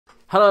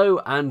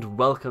Hello and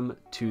welcome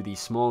to the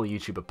Small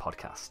YouTuber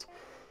podcast.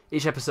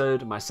 Each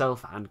episode,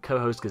 myself and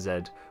co-host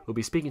Gazed will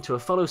be speaking to a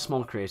fellow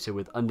small creator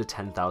with under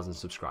 10,000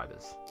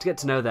 subscribers to get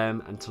to know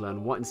them and to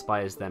learn what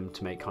inspires them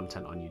to make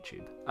content on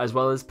YouTube, as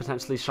well as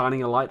potentially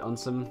shining a light on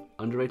some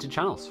underrated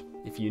channels.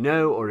 If you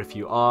know or if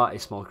you are a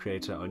small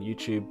creator on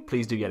YouTube,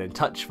 please do get in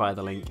touch via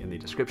the link in the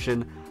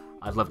description.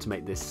 I'd love to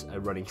make this a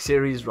running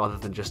series rather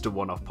than just a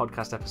one-off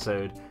podcast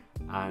episode,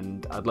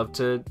 and I'd love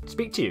to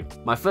speak to you.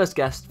 My first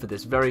guest for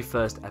this very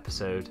first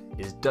episode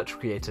is Dutch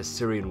creator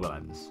Cyrion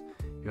Willems,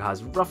 who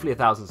has roughly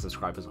 1,000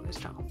 subscribers on his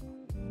channel.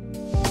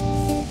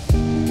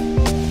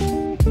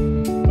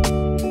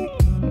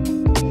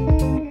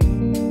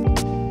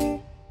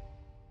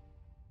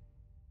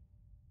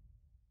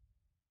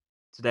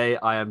 Today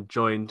I am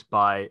joined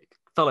by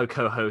fellow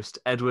co-host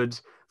Edward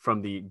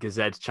from the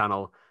Gazed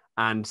channel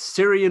and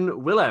Cyrion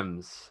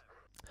Willems.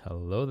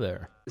 Hello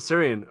there.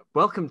 Cyrion,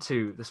 welcome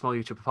to the Small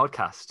YouTuber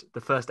podcast, the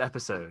first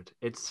episode.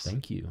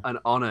 Thank you. An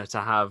honor to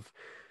have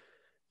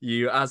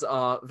you as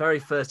our very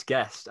first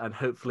guest, and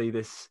hopefully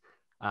this,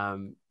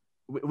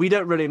 we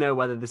don't really know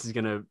whether this is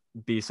going to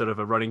be sort of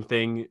a running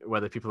thing,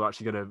 whether people are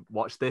actually going to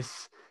watch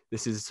this.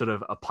 This is sort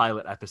of a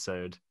pilot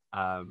episode,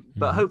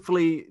 but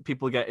hopefully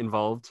people get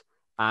involved,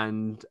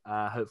 and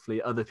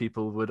hopefully other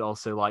people would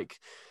also like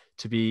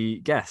to be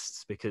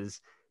guests,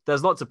 because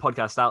there's lots of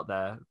podcasts out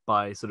there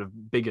by sort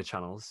of bigger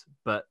channels,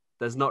 but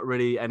there's not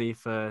really any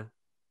for,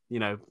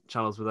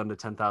 channels with under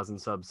 10,000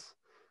 subs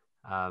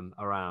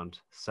around.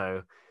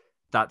 So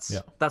that's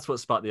what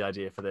sparked the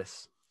idea for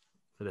this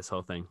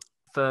whole thing.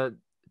 For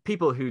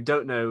people who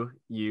don't know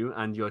you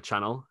and your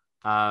channel,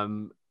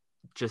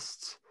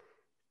 just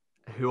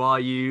who are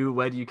you?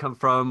 Where do you come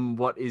from?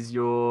 What is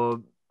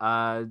your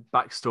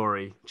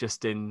backstory?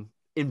 Just in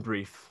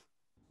brief.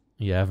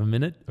 You have a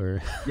minute,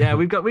 or? Yeah,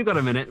 we've got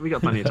a minute. We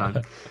got plenty of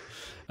time.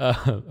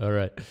 All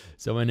right.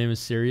 So my name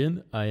is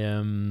Cyrion. I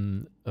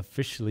am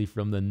officially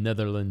from the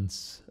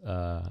Netherlands,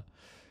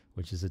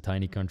 which is a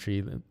tiny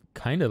country,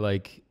 kind of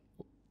like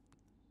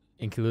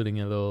including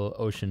a little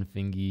ocean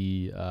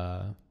thingy,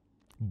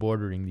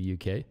 bordering the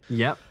UK.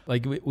 Yep.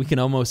 Like we can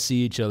almost see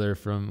each other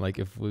from, like,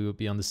 if we would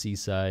be on the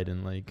seaside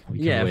and like we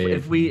can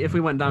wave. if we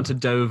went down to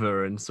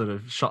Dover and sort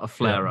of shot a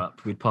flare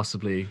up, we'd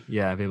possibly be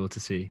able to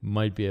see.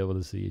 Might be able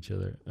to see each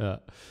other.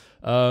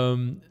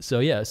 So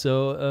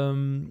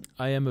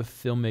I am a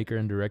filmmaker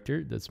and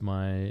director. That's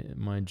my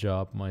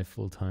job, my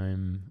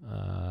full-time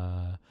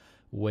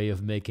way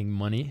of making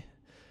money.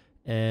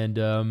 And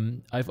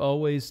I've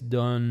always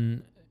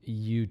done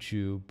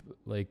YouTube,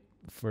 like,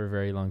 for a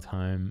very long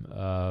time.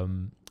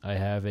 I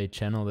have a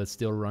channel that's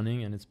still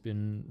running, and it's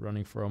been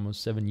running for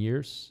almost 7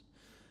 years.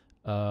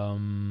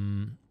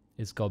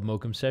 It's called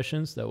Mokum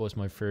Sessions. That was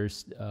my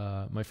first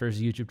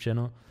YouTube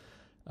channel.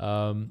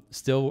 It's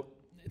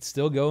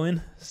still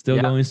going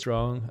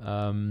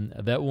strong.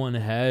 That one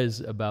has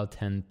about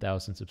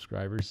 10,000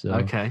 subscribers. So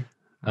okay.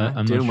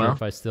 I'm not sure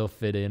if I still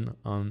fit in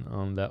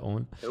on that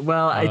one.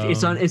 Well,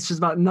 it's just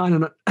about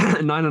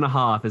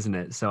 9.5, isn't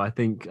it? So I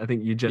think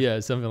you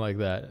just something like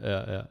that.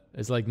 Yeah.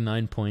 It's like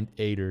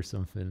 9.8 or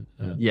something.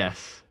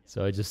 Yes.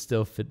 So I just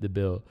still fit the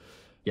bill.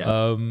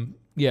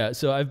 Yeah.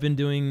 So I've been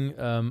doing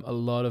a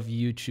lot of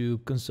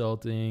YouTube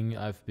consulting.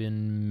 I've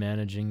been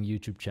managing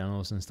YouTube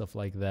channels and stuff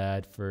like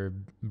that for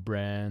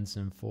brands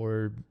and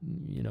for,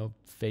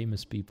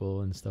 famous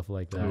people and stuff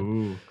like that.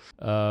 Ooh.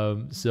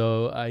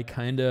 So I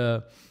kind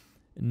of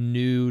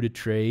knew the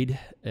trade,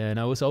 and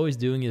I was always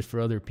doing it for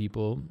other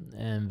people.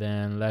 And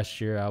then last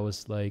year I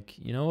was like,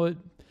 you know what?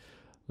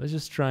 Let's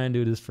just try and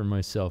do this for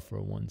myself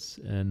for once,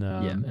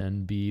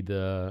 and be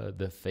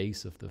the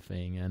face of the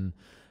thing. And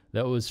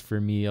that was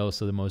for me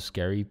also the most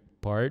scary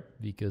part,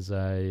 because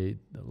I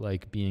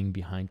like being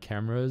behind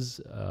cameras.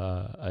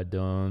 I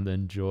don't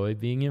enjoy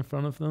being in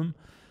front of them.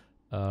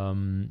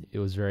 It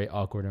was very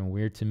awkward and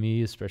weird to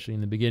me, especially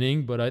in the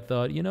beginning. But I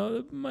thought,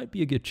 it might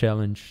be a good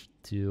challenge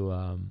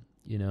to,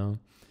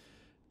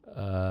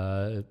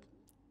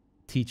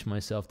 teach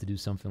myself to do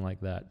something like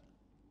that.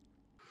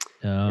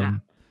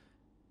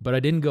 But I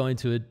didn't go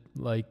into it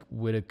like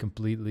with a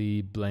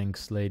completely blank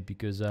slate,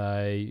 because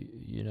I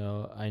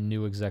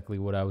knew exactly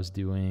what I was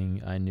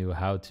doing. I knew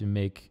how to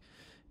make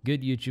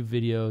good YouTube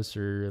videos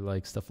or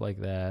like stuff like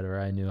that, or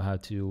I knew how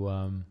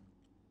to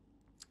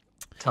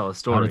tell a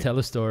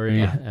story.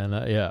 Yeah.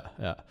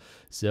 And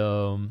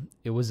so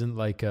it wasn't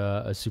like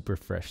a super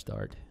fresh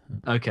start.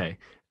 Okay.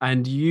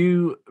 And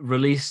you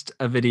released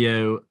a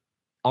video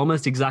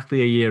almost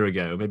exactly a year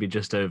ago, maybe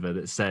just over,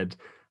 that said,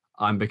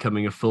 I'm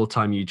becoming a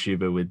full-time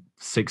YouTuber with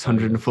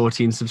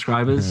 614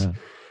 subscribers,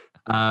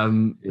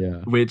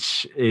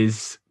 which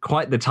is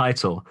quite the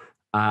title.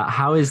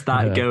 How is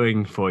that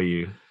going for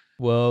you?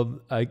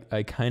 Well,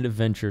 I kind of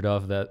ventured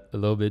off that a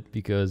little bit,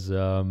 because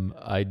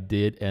I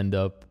did end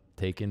up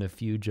taking a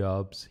few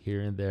jobs here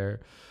and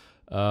there.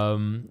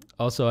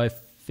 Also, I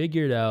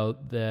figured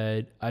out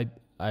that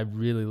I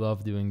really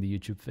love doing the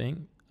YouTube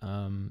thing.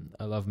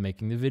 I love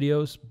making the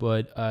videos,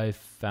 but I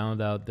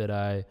found out that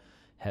I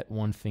had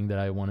one thing that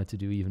I wanted to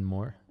do even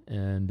more.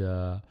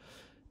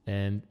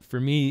 And for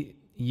me,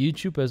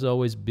 YouTube has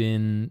always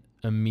been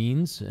a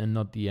means and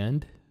not the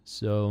end.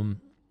 So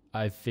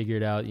I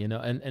figured out,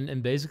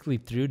 and basically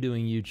through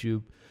doing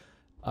YouTube,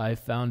 I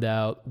found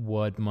out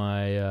what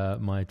my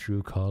my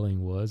true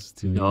calling was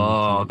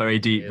Oh, very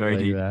to say deep, it very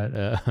like deep.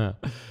 that.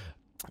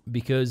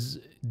 Because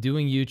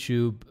doing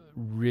YouTube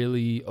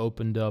really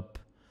opened up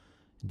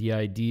the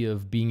idea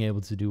of being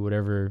able to do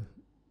whatever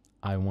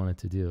I wanted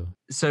to do.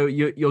 So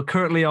you're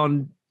currently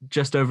on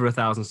just over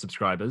 1,000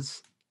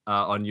 subscribers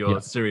on your Yeah.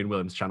 Cyrion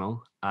Willems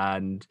channel,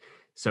 and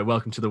so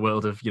welcome to the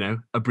world of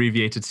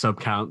abbreviated sub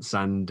counts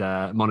and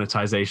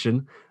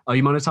monetization. Are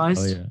you Oh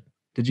monetized? yeah.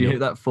 Did you Yep. hit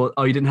that four?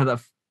 Oh, you didn't have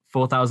that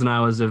 4,000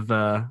 hours of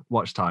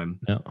watch time,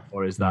 No.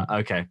 or is No. that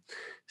okay?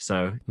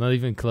 So Not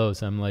even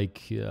close. I'm like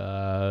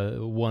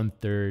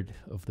 1/3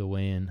 of the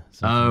way in,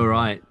 something oh like that.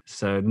 right,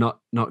 so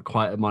not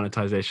quite at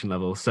monetization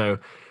level. So Yeah.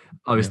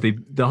 obviously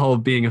the whole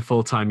being a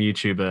full-time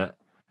YouTuber,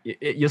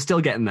 you're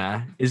still getting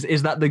there.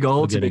 Is that the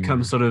goal, Still to getting become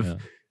there. sort of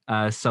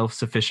Yeah.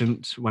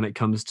 self-sufficient when it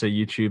comes to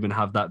YouTube and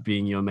have that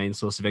being your main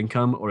source of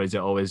income, or is it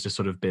always just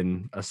sort of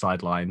been a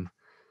sideline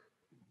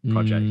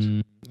project?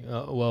 Mm,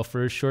 well,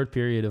 for a short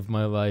period of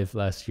my life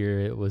last year,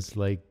 it was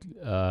like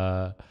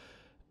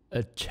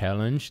a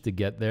challenge to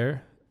get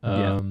there,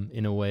 Yeah.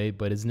 in a way,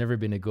 but it's never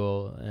been a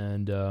goal.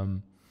 And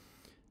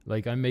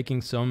like I'm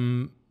making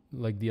some,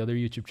 like the other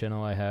YouTube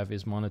channel I have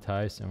is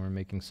monetized and we're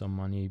making some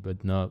money,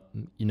 but not,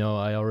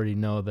 I already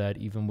know that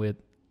even with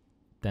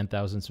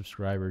 10,000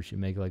 subscribers, you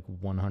make like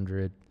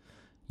 100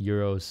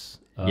 euros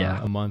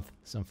Yeah. a month,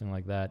 something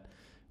like that,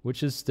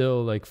 which is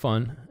still like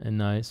fun and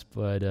nice,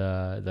 but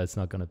that's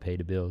not going to pay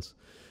the bills.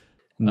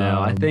 No,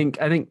 Um, I think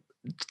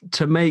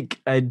to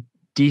make a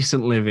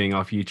decent living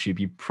off YouTube,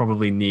 you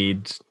probably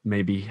need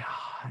maybe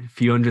a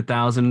few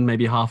 100,000,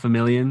 maybe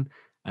 500,000,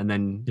 and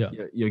then yeah.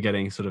 you're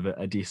getting sort of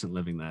a decent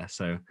living there.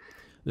 So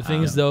The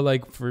thing is um, though,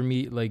 like for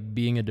me, like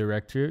being a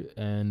director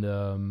and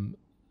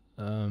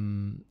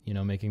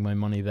making my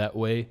money that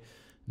way,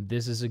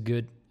 this is a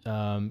good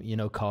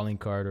calling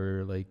card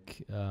or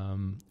like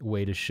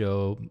way to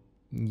show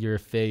your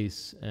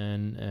face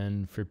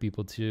and for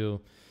people to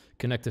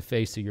connect a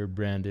face to your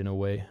brand in a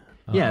way.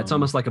 yeah, it's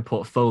almost like a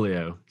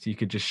portfolio. So you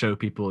could just show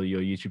people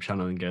your YouTube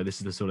channel and go, this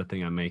is the sort of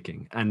thing I'm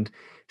making. And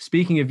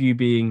speaking of you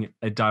being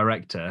a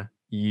director,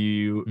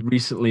 you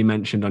recently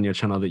mentioned on your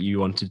channel that you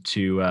wanted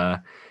to,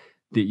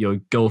 that your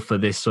goal for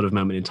this sort of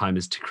moment in time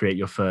is to create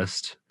your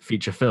first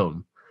feature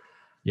film.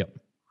 Yep.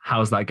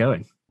 How's that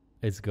going?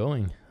 It's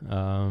going.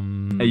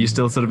 Are you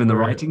still sort of in the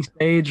We're writing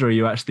stage, or are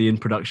you actually in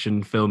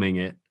production filming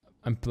it?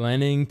 I'm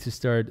planning to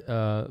start.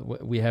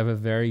 We have a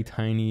very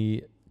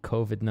tiny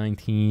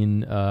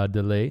COVID-19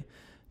 delay,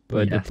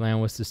 but the Yes. plan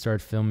was to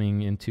start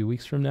filming in 2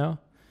 weeks from now.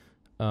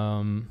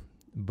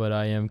 But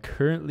I am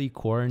currently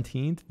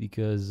quarantined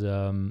because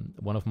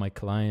one of my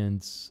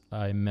clients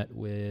I met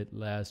with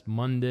last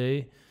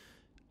Monday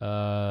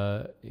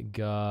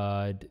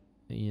got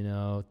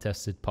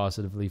tested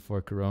positively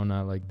for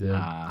corona like the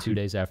 2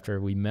 days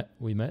after we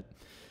met.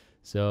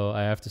 So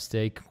I have to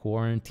stay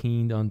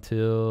quarantined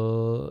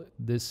until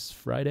this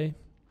Friday.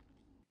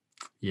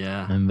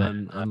 Yeah, And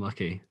then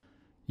unlucky.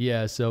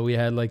 yeah, so we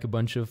had like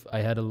I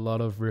had a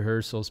lot of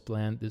rehearsals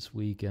planned this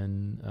week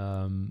and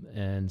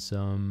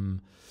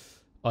some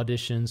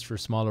auditions for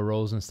smaller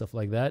roles and stuff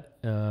like that.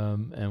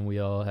 And we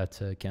all had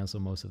to cancel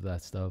most of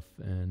that stuff.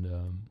 And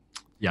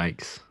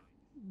Yikes.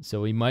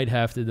 so we might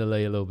have to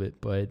delay a little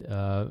bit,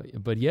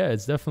 but yeah,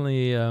 it's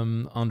definitely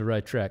on the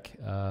right track.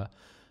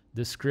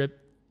 The script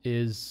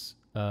is,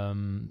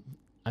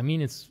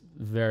 it's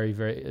very,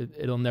 very.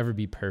 It'll never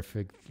be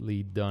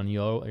perfectly done.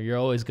 You're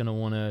always gonna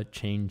want to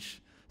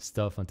change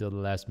stuff until the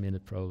last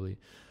minute, probably.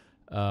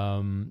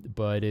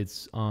 But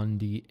it's on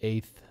the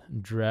 8th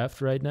draft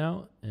right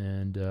now,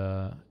 and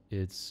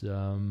it's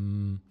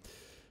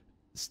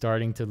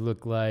starting to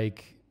look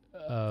like,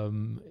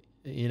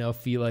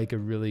 feel like a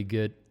really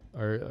good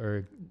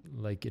or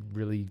like it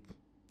really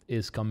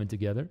is coming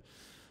together.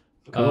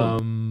 Cool.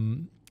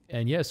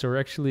 And yeah, so we're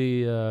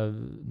actually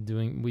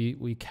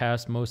we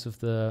cast most of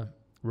the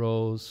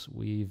roles.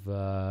 We've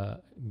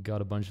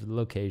got a bunch of the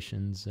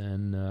locations,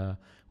 and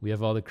we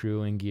have all the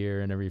crew and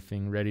gear and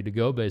everything ready to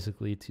go,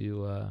 basically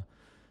to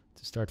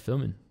start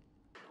filming.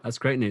 That's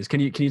great news.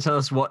 Can you tell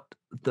us what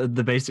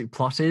the basic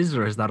plot is,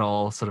 or is that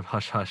all sort of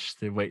hush hush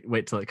to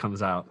wait till it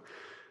comes out?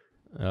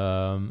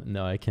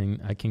 No, I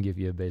can give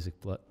you a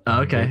basic plot.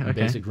 Okay.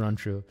 Basic run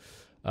through.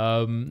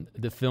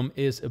 The film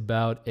is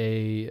about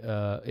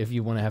if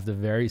you want to have the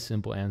very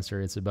simple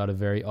answer, it's about a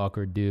very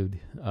awkward dude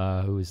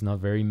who is not a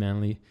very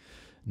manly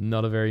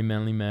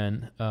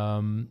man,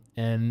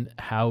 and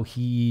how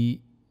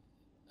he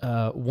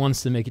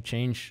wants to make a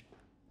change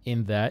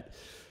in that.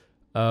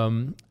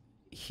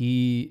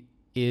 He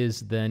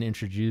is then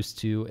introduced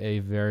to a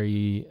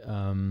very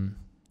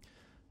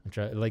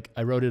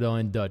I wrote it all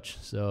in Dutch,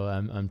 so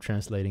I'm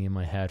translating in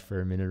my head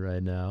for a minute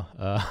right now.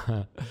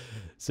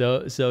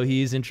 So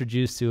he's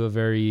introduced to a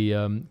very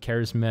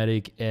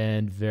charismatic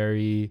and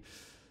very,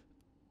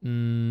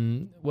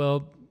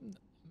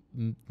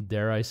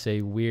 dare I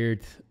say,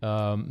 weird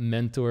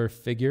mentor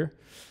figure.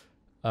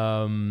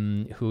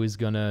 who is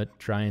gonna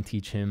try and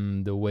teach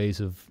him the ways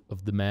of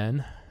the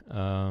man.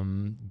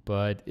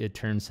 But it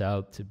turns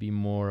out to be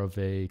more of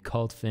a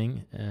cult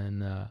thing,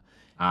 and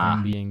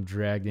him being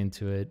dragged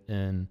into it.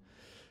 And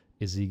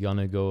is he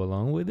gonna go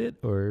along with it,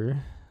 or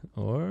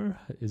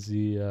is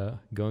he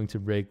going to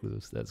break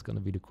loose? That's gonna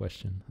be the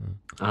question.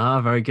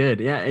 Very good.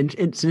 Yeah,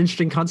 it's an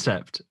interesting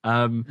concept.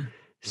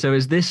 So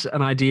is this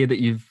an idea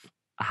that you've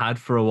had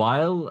for a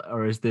while,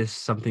 or is this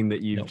something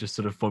that you've just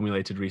sort of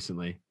formulated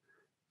recently?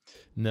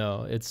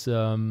 No, it's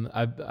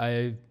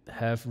I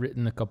have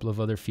written a couple of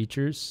other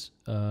features,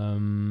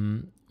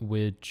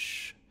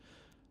 which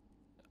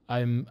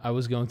I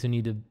was going to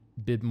need a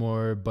bit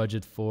more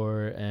budget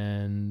for,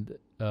 and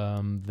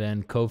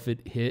then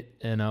COVID hit,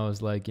 and I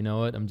was like, you know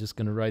what, I'm just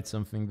gonna write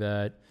something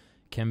that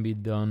can be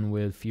done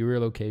with fewer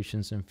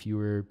locations and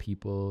fewer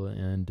people,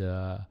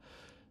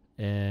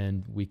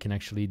 and we can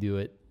actually do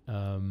it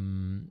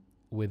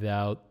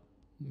without,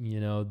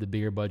 the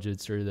bigger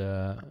budgets or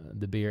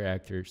the bigger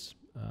actors.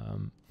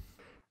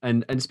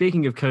 And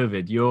speaking of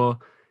COVID,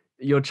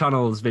 your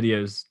channel's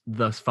videos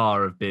thus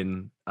far have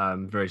been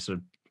very sort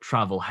of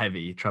travel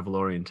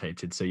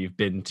orientated. So you've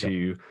been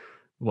to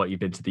you've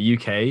been to the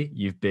UK,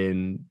 you've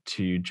been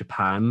to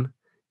Japan,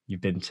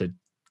 you've been to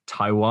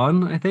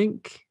Taiwan, I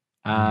think.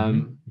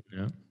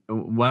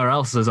 Where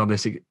else is on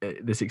this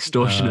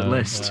extortionate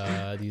list?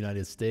 The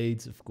United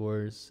States, of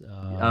course.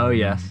 Oh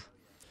yes.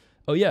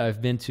 Oh yeah,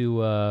 I've been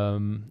to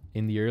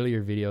in the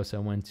earlier videos I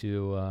went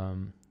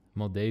to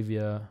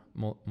Moldavia,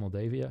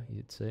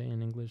 you'd say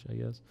in English, I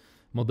guess.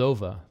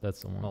 Moldova,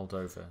 that's the one.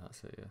 Moldova,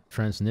 that's it, yeah.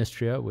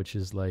 Transnistria, which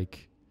is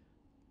like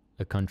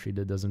a country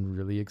that doesn't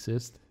really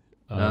exist.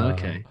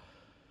 Okay.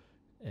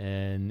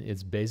 And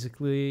it's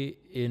basically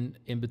in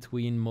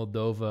between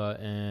Moldova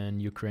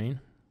and Ukraine.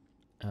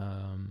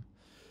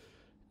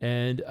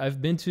 And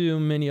I've been to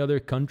many other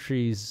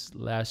countries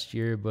last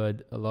year,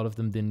 but a lot of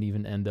them didn't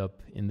even end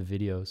up in the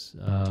videos.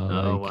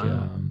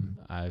 Wow.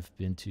 I've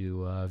been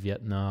to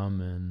Vietnam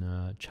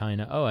and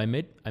China. Oh, I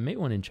made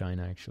one in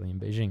China, actually, in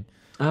Beijing.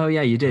 Oh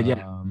yeah, you did,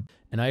 yeah.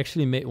 And I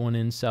actually made one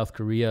in South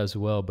Korea as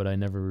well, but I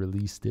never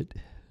released it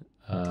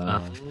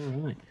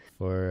Right.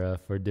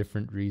 for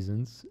different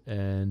reasons.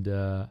 And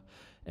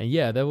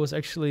yeah, that was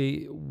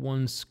actually,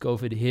 once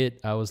COVID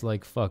hit, I was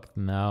like, fuck,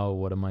 now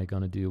what am I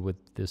going to do with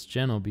this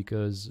channel?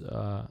 Because,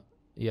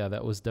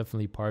 that was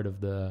definitely part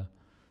of the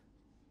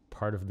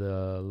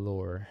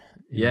lore.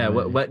 Yeah,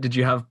 what did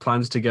you have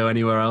plans to go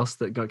anywhere else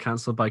that got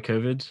cancelled by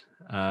COVID?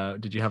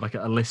 Did you have like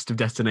a list of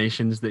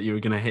destinations that you were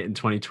going to hit in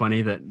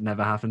 2020 that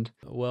never happened?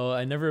 Well,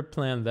 I never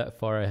planned that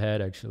far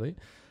ahead, actually.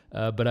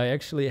 But I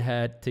actually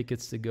had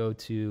tickets to go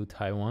to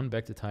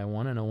back to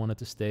Taiwan, and I wanted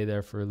to stay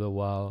there for a little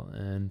while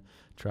and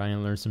try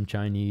and learn some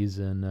Chinese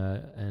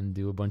and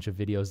do a bunch of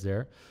videos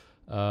there.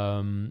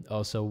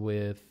 Also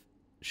with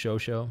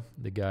Shosho,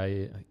 the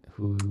guy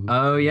who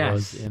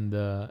was in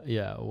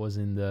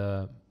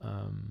the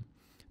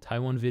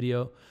Taiwan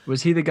video.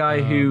 Was he the guy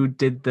who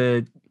did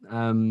the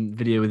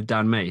video with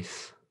Dan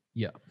Mace?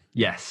 Yeah.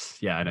 Yes.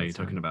 Yeah, I know you're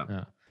talking about.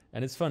 Yeah.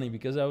 And it's funny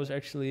because I was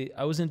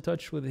in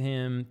touch with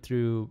him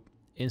through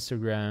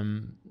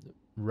Instagram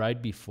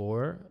right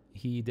before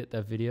he did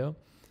that video.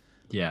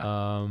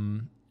 Yeah.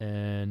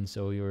 And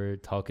so we were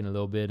talking a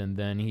little bit, and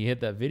then he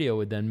hit that video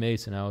with Dan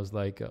Mace, and I was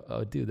like,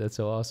 oh dude, that's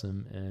so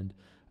awesome. And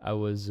I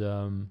was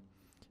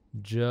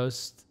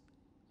just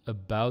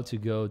about to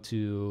go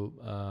to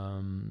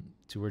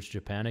towards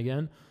Japan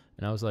again,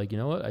 and I was like, you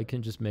know what, I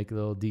can just make a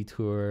little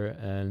detour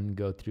and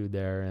go through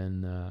there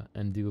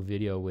and do a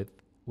video with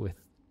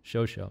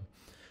Shosho.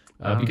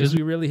 Because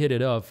we really hit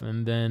it off,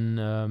 and then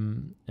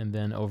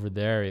over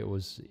there it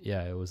was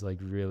like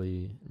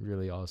really,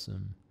 really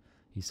awesome.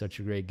 He's such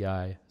a great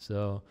guy.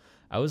 So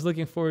I was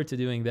looking forward to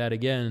doing that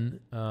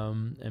again,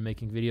 and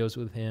making videos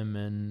with him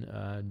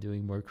and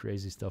doing more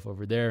crazy stuff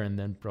over there, and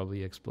then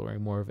probably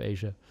exploring more of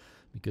Asia,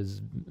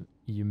 because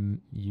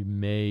you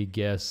may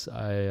guess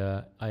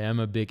I am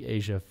a big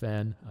Asia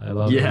fan. I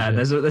love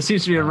Asia. There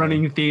seems to be a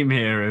running theme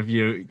here of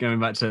you going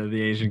back to the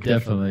Asian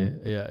definitely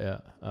country. Yeah.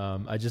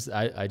 I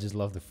just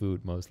love the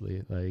food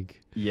mostly.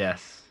 Like,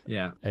 yes,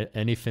 yeah.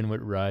 Anything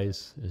with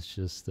rice is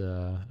just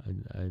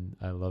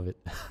I love it.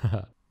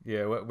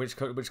 Yeah, which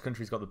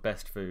country's got the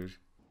best food?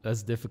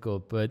 That's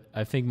difficult, but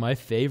I think my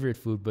favorite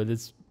food, but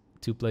it's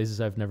two places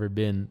I've never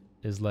been,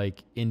 is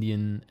like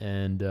Indian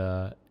and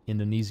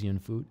Indonesian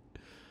food.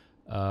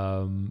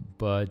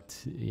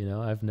 But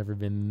I've never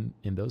been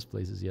in those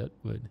places yet,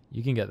 but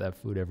you can get that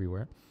food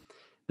everywhere.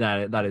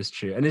 That is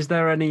true. And is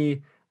there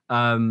any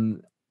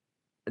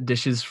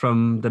dishes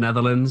from the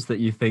Netherlands that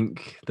you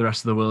think the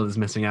rest of the world is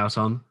missing out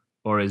on,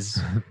 or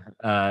is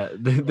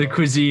the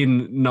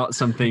cuisine not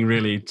something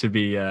really to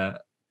be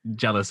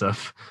jealous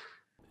of?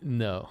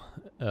 No,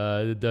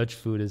 the Dutch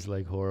food is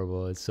like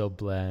horrible. It's so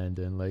bland,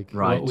 and like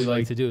what we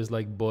like to do is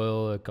like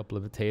boil a couple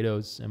of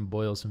potatoes and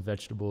boil some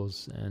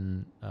vegetables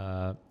and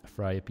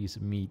fry a piece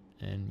of meat,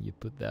 and you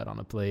put that on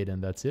a plate,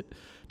 and that's it.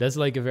 That's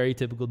like a very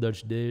typical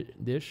Dutch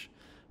dish.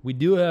 We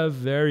do have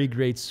very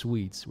great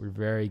sweets. We're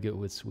very good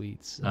with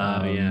sweets.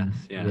 Oh yes,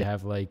 yeah. We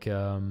have like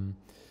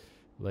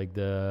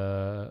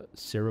the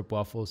syrup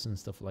waffles and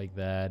stuff like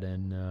that,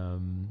 and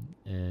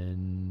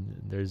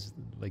there's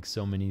like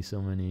so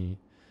many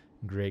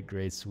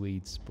great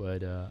sweets.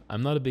 But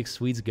I'm not a big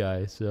sweets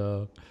guy,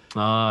 so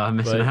I'm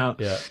missing out.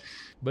 Yeah,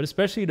 but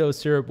especially those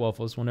syrup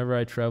waffles. Whenever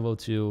I travel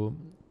to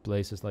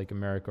places like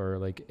America or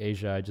like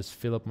Asia, I just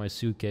fill up my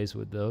suitcase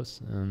with those,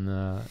 and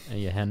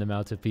you hand them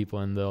out to people,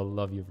 and they'll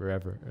love you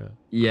forever.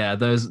 Yeah,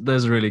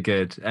 those are really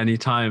good.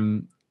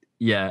 Anytime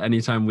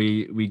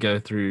we go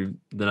through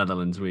the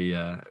Netherlands, we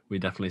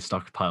definitely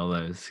stockpile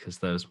those, because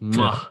those,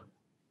 mamma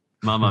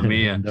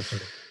mia,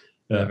 Definitely.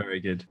 they're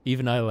very good.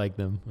 Even I like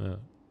them.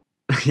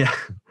 Yeah.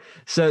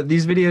 So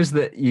these videos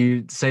that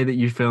you say that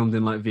you filmed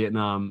in like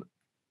Vietnam,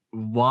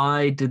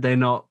 why did they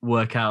not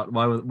work out?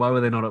 Why were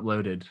they not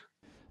uploaded?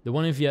 The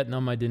one in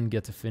Vietnam I didn't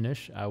get to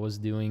finish. I was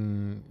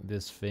doing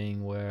this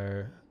thing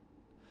where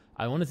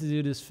I wanted to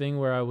do this thing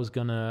where I was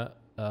gonna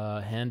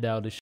hand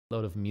out a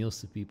shitload of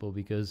meals to people,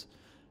 because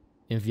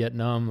in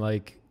Vietnam,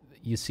 like,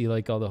 you see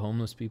like all the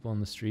homeless people on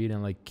the street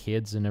and like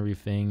kids and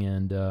everything,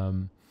 and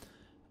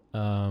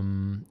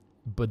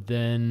but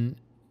then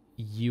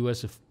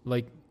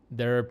like,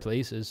 there are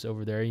places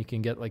over there you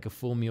can get like a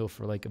full meal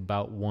for like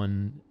about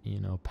 £1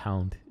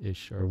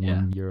 ish or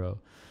 €1.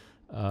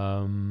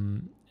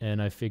 And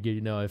I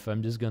figured, if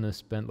I'm just gonna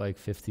spend like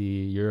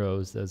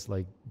 €50, that's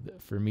like,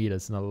 for me,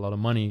 that's not a lot of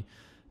money,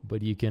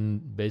 but you can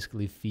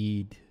basically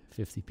feed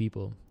 50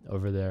 people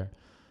over there.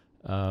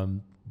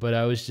 But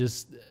I was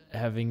just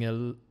having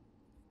a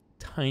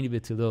tiny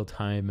bit too little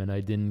time, and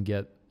I didn't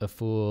get a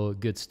full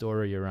good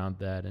story around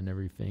that and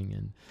everything.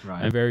 And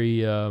Right.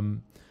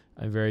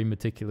 I'm very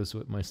meticulous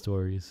with my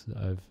stories.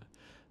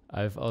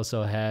 I've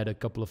also had a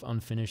couple of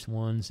unfinished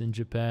ones in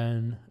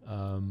Japan,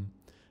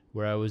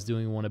 where I was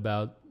doing one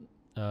about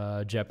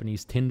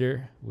Japanese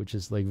Tinder, which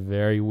is like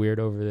very weird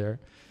over there.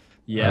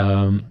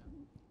 Yeah.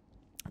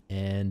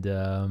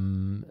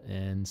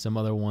 And some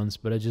other ones,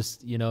 but I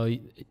just,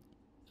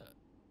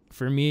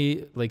 for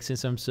me, like,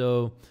 since I'm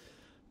so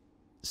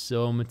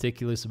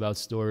meticulous about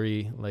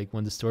story, like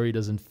when the story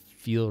doesn't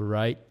feel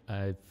right,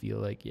 I feel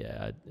like,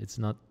 it's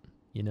not,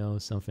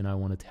 something I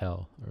want to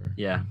tell.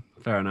 Yeah,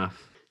 fair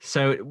enough.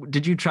 So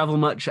did you travel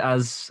much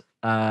as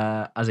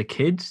a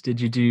kid?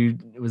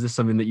 Was this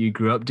something that you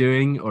grew up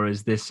doing, or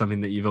is this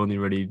something that you've only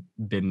really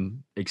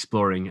been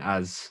exploring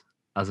as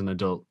an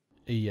adult?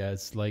 Yeah,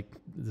 it's like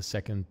the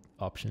second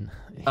option.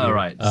 Oh,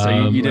 right. So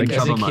you didn't like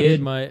travel as a much.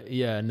 kid,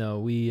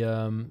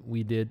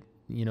 we did,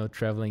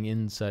 traveling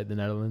inside the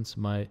Netherlands.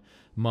 My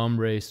mom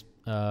raised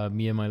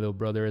me and my little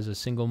brother as a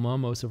single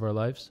mom most of our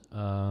lives.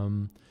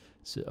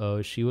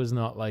 So she was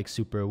not like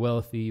super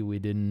wealthy. We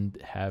didn't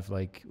have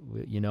like,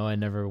 I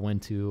never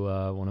went to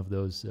one of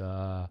those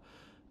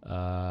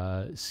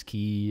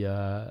ski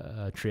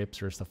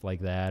trips or stuff like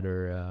that,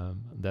 or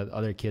that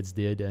other kids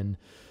did. And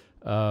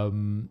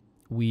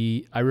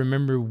I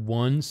remember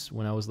once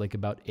when I was like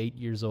about 8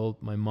 years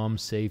old, my mom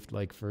saved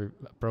like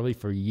probably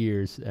for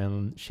years,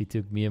 and she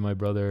took me and my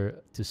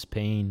brother to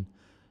Spain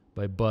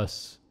by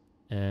bus,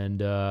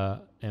 and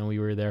we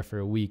were there for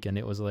a week, and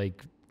it was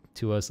like,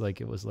 to us,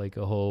 like, it was like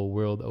a whole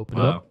world opened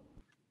up.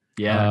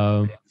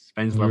 Yeah.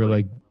 Spain's we lovely. were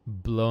like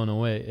blown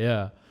away.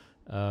 Yeah.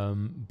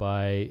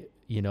 By,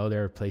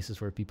 there are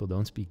places where people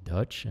don't speak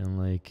Dutch and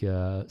like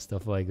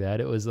stuff like that.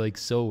 It was like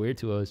so weird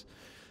to us.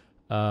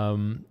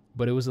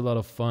 But it was a lot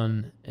of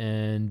fun.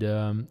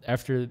 And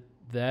after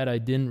that, I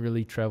didn't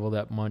really travel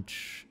that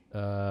much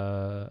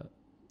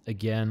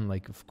again.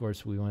 Like, of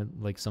course, we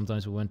went, like,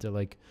 sometimes we went to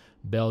like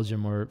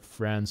Belgium or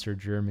France or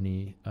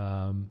Germany,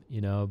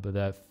 but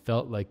that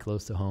felt like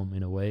close to home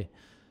in a way,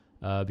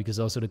 because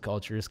also the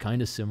culture is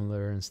kind of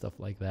similar and stuff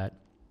like that.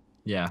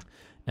 Yeah.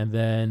 And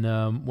then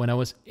when I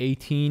was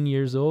 18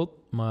 years old,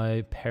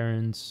 my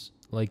parents,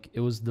 like,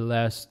 it was the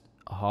last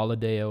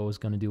holiday I was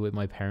going to do with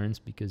my parents,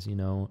 because,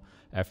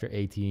 after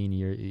 18,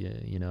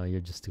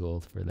 you're just too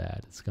old for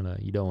that.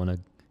 You don't want to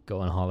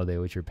go on holiday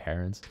with your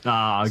parents.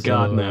 Oh,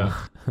 God, no.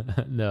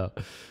 No.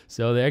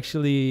 So they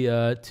actually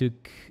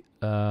took,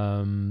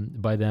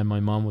 by then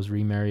my mom was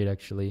remarried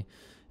actually,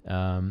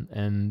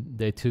 and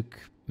they took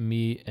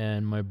me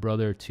and my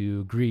brother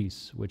to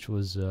Greece, which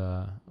was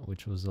a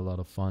lot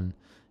of fun.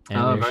 And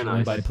we actually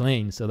went by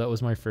plane, so that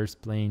was my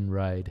first plane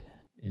ride.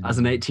 As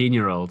an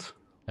 18-year-old?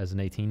 As an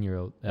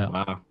 18-year-old. Yeah.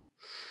 Wow.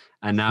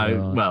 And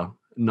now, well,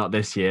 not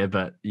this year,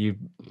 but you've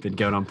been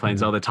going on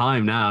planes all the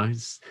time now.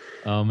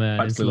 Oh man,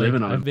 it's like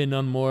living on I've been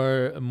on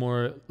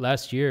more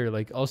last year.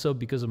 Like, also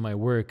because of my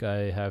work,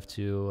 I have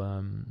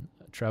to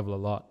travel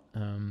a lot.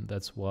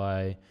 That's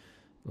why,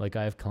 like,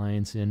 I have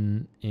clients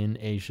in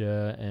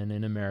Asia and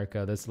in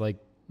America. That's like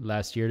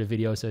last year, the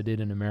videos I did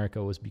in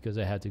America was because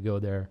I had to go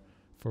there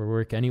for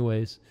work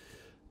anyways.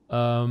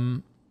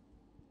 I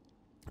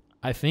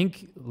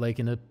think like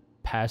in the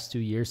past 2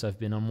 years, I've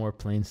been on more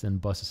planes than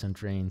buses and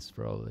trains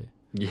probably.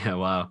 Yeah,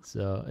 wow.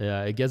 So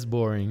yeah, it gets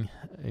boring.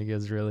 It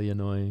gets really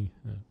annoying.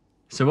 Yeah.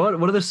 So what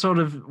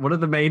are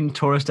the main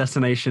tourist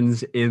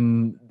destinations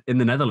in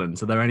the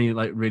Netherlands? Are there any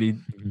like really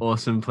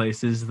awesome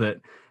places that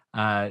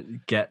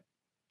get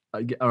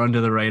are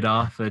under the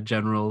radar for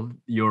general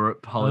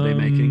Europe holiday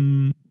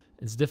making?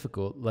 It's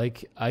difficult.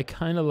 Like I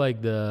kind of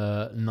like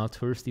the not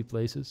touristy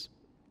places.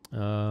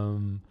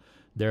 Um,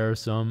 there are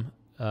some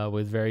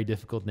with very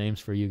difficult names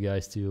for you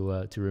guys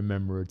to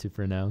remember or to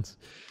pronounce.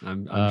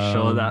 I'm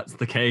sure that's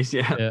the case.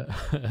 Yeah.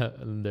 Yeah,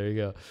 there you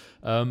go.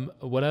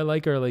 What I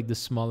like are like the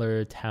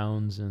smaller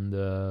towns and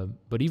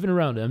but even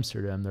around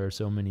Amsterdam, there are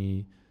so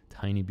many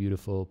tiny,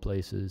 beautiful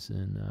places.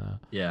 And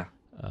Yeah.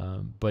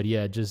 but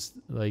yeah, just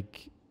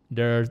like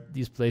there are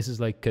these places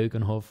like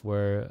Keukenhof,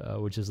 where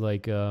which is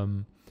like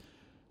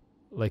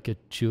a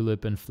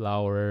tulip and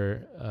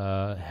flower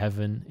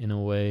heaven in a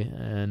way,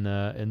 and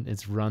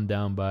it's run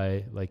down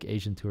by like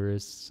Asian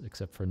tourists,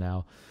 except for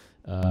now.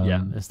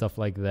 And stuff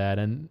like that,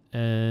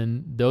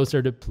 and those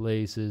are the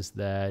places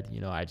that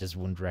I just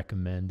wouldn't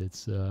recommend.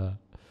 It's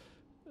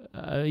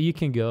you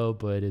can go,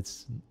 but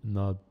it's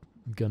not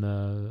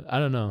gonna, I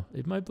don't know,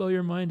 it might blow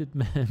your mind,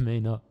 it may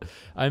not.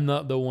 I'm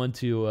not the one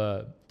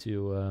to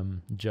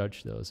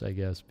judge those, I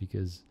guess,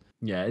 because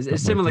yeah,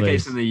 it's similar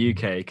case in the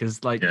UK,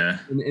 because like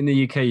in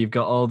the UK you've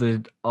got all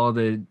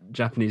the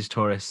Japanese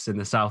tourists in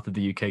the south of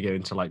the UK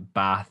going to like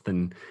Bath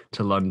and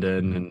to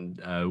London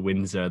and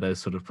Windsor, those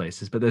sort of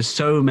places. But there's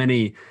so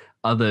many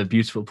other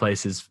beautiful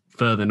places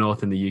further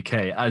north in the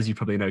UK, as you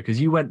probably know,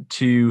 because you went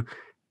to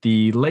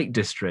the Lake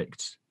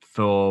District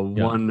for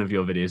one of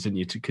your videos, didn't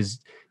you? Because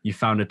you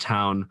found a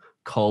town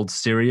called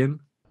Cyrion.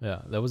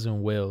 Yeah, that was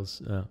in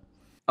Wales. Oh,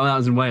 that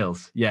was in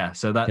Wales. Yeah,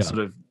 so that's sort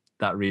of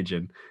that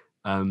region.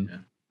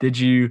 Did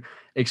you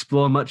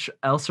explore much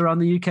else around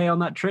the UK on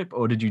that trip,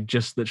 or did you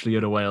just literally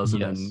go to Wales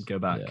and then go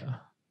back? Yeah,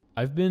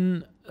 I've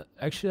been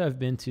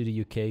to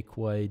the UK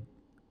quite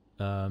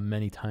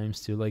many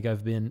times too. Like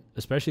I've been,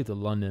 especially to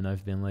London,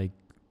 I've been like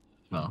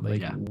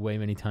way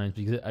many times,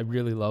 because I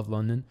really love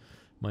London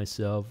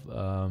myself.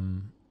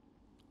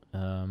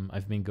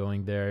 I've been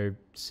going there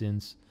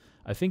since,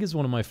 I think it's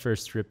one of my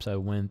first trips I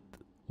went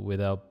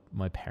without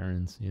my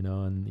parents,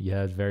 and you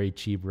had very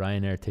cheap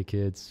Ryanair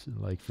tickets,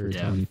 like for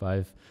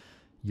 25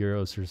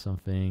 euros or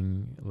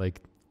something, like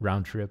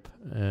round trip,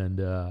 and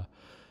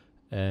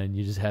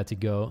you just had to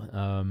go.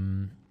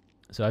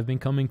 So I've been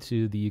coming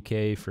to the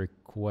UK for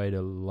quite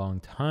a long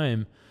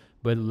time,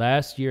 but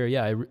last year,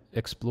 I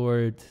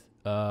explored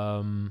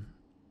the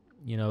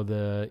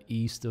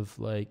east of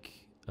like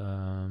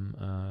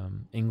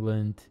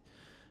England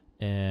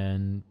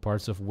and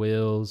parts of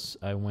Wales.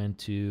 I went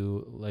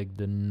to like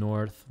the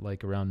north,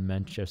 like around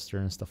Manchester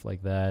and stuff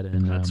like that.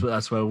 And that's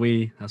where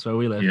we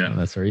live. Yeah,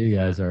 that's where you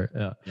guys are.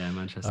 Yeah,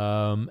 Manchester.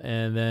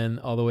 And then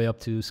all the way up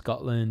to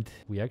Scotland.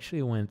 We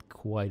actually went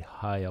quite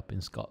high up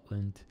in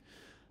Scotland.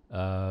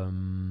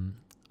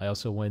 I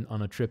also went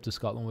on a trip to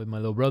Scotland with my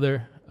little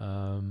brother,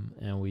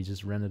 and we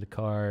just rented a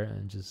car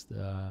and just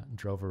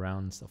drove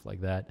around and stuff like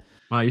that.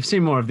 Wow, you've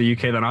seen more of the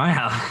UK than I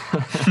have.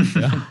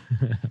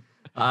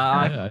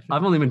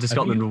 I've only been to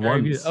Scotland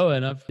once. Oh,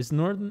 and is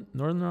Northern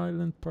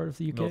Ireland part of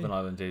the UK? Northern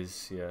Ireland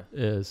is,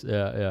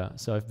 yeah.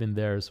 So I've been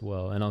there as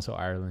well, and also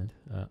Ireland.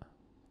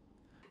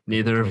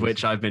 Neither of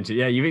which I've been to.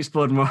 Yeah, you've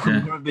explored more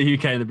of the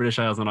UK and the British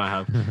Isles than I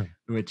have,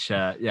 which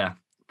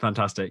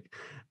fantastic.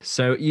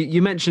 So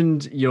you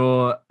mentioned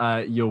your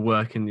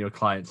work and your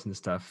clients and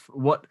stuff.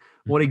 What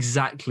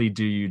exactly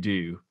do you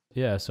do?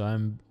 Yeah, so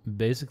I'm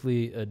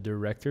basically a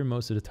director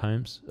most of the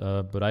times,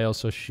 but I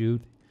also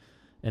shoot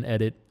and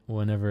edit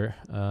whenever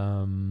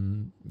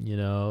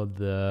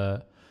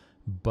the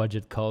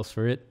budget calls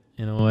for it,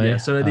 in a way. Yeah.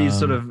 So are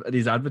these are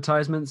these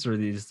advertisements, or are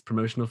these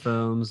promotional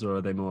films, or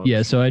are they more?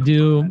 Yeah. So I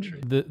do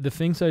the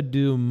things I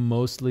do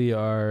mostly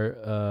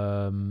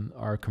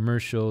are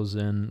commercials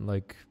and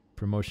like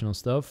promotional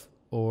stuff,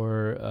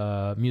 or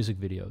music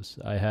videos.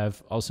 I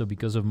have also,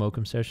 because of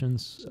Mokum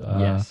Sessions,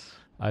 I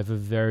have a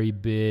very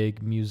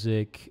big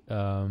music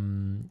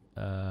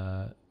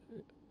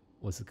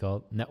what's it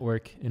called,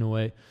 network, in a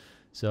way.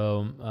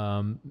 So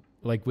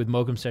like with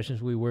Mokum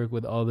Sessions, we work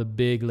with all the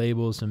big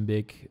labels and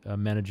big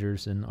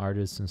managers and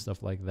artists and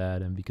stuff like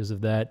that, and because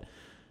of that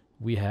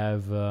we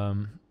have a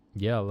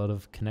lot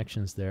of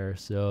connections there.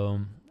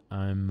 So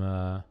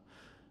I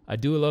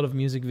do a lot of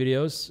music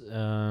videos,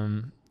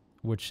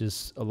 which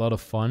is a lot of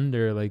fun.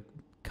 They're like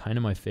kind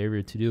of my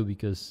favorite to do,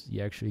 because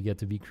you actually get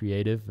to be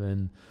creative,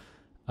 and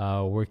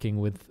working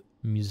with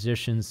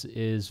musicians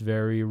is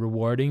very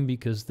rewarding,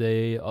 because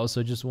they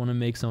also just want to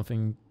make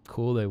something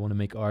cool. They want to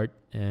make art,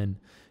 and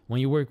when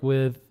you work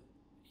with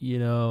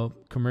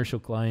commercial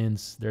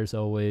clients, there's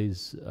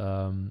always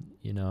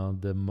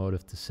the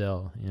motive to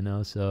sell,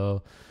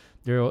 so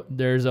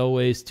there's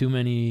always too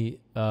many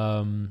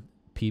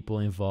people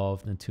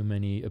involved and too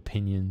many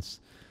opinions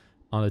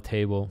on the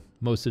table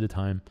most of the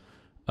time,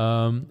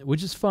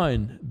 which is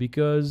fine,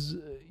 because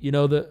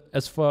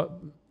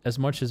as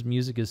much as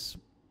music is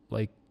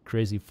like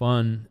crazy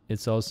fun,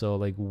 it's also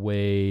like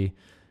way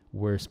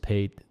worse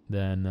paid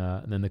than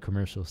the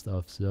commercial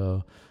stuff.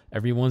 So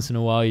every once in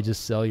a while, you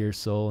just sell your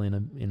soul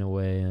in a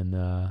way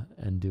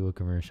and do a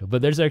commercial.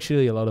 But there's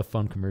actually a lot of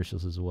fun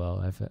commercials as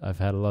well. I've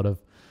had a lot of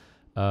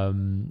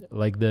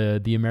like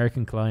the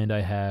American client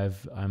I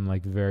have, I'm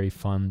like very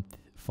fond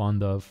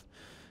of,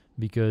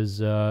 because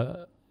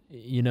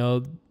you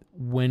know,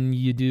 when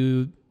you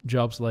do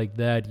jobs like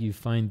that, you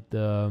find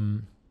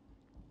the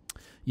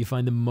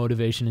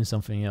motivation in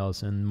something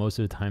else, and most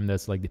of the time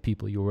that's like the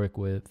people you work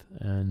with,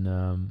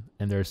 and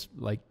there's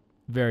like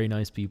very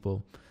nice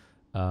people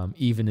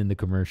even in the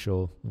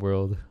commercial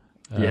world.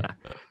 Yeah.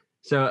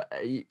 So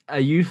are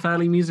you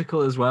fairly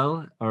musical as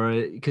well? Or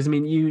because I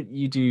mean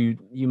you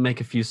make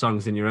a few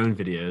songs in your own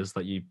videos,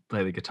 like you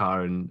play the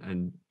guitar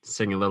and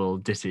sing a little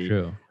ditty.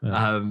 True.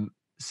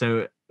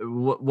 So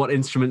what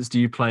instruments do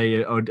you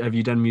play, or have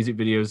you done music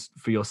videos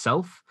for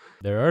yourself?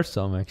 There are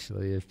some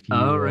actually. If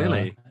you,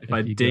 really? If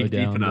I dig deep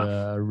enough,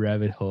 the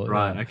rabbit hole,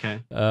 right? yeah. Okay.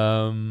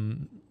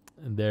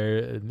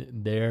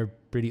 They're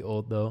pretty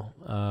old though.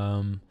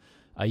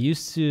 I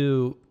used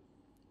to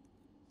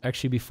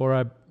actually, before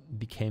I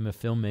became a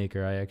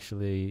filmmaker, I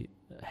actually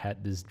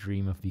had this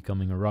dream of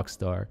becoming a rock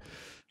star.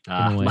 In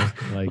a way,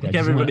 like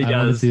everybody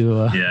does.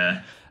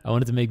 I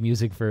wanted to make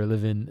music for a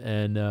living,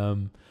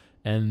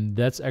 and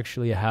that's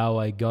actually how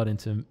I got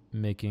into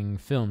making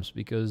films,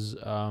 because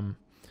I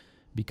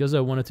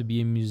wanted to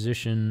be a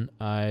musician.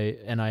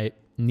 I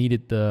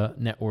needed the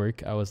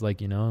network. I was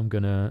like, I'm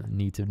gonna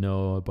need to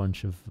know a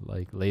bunch of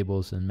like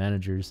labels and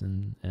managers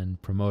and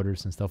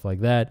promoters and stuff like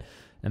that.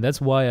 And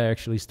that's why I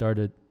actually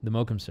started the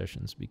Mokum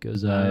sessions,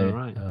 because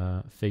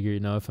I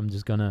figured, if I'm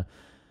just gonna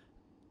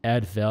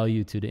add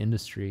value to the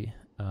industry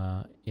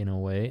in a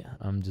way,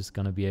 I'm just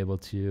gonna be able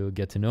to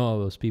get to know all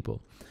those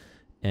people.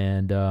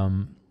 And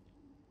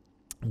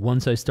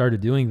once I started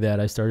doing that,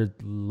 I started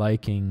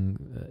liking,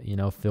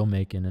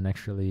 filmmaking and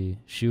actually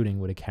shooting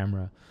with a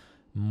camera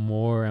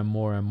more and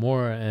more and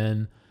more.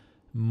 And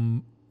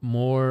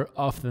more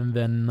often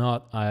than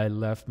not, I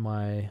left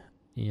my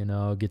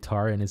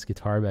guitar in its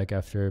guitar bag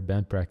after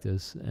band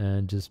practice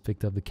and just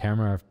picked up the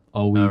camera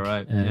all week.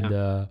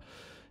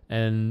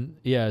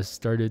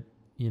 Started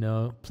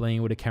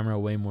playing with a camera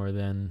way more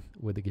than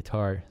with the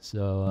guitar.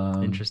 So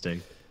interesting.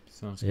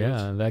 Sounds good.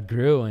 Yeah, that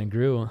grew and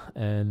grew,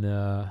 and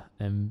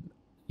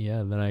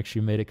then I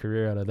actually made a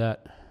career out of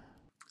that.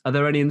 Are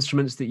there any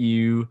instruments that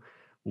you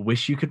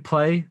wish you could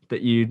play that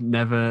you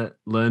never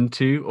learned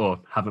to or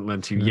haven't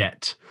learned to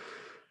yet?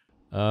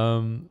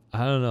 I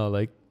don't know,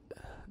 like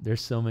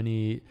there's so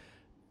many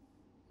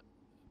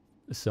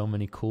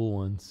cool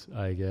ones,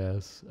 I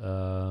guess.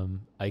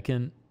 I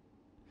can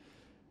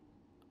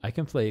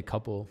play a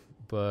couple,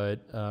 but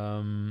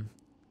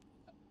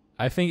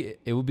I think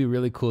it would be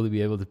really cool to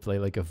be able to play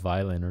like a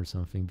violin or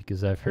something,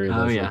 because I've heard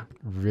that's like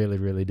really,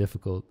 really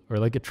difficult, or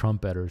like a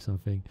trumpet or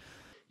something.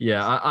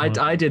 Yeah,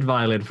 I did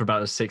violin for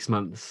about 6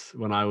 months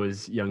when I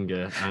was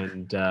younger,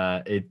 and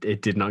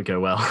it did not go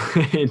well.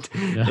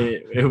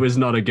 It was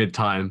not a good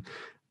time.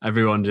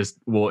 Everyone just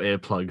wore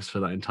earplugs for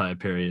that entire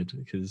period,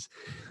 because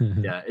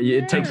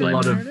it takes a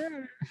lot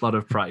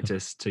of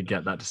practice to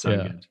get that to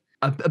sound good.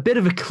 A bit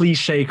of a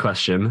cliche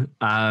question,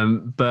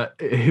 but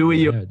who are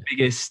your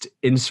biggest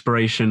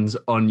inspirations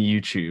on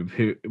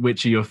YouTube?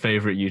 Which are your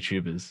favorite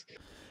YouTubers?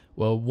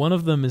 Well, one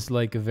of them is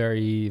like a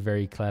very,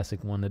 very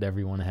classic one that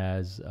everyone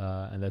has,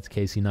 and that's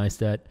Casey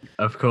Neistat.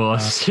 Of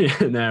course,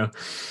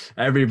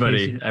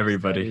 everybody.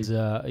 Is,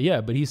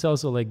 but he's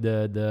also like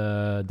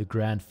the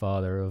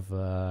grandfather of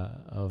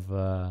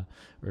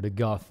or the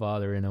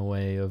godfather in a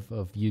way of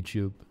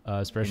YouTube,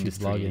 especially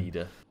vlogging.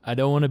 Leader. I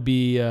don't want to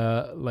be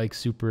like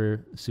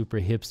super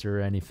hipster or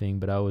anything,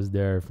 but I was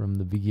there from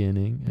the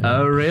beginning.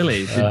 Oh,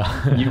 really?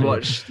 You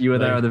were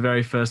there on the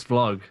very first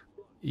vlog?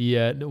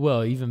 Yeah,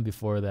 well, even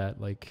before that,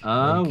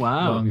 wow,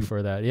 long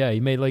before that, he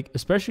made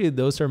especially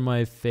those are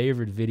my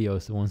favorite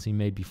videos, the ones he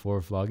made before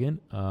vlogging.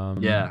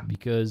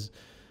 Because,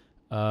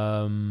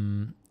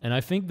 and I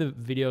think the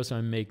videos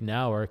I make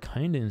now are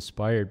kind of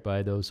inspired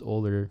by those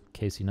older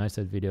Casey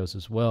Neistat videos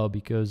as well,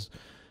 because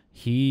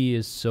he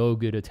is so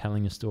good at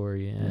telling a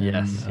story. And,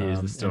 yes, he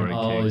is the story.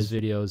 All his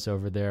videos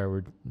over there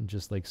were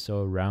just like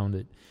so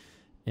rounded,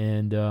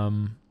 and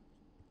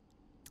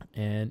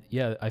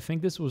I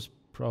think this was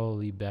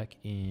probably back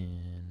in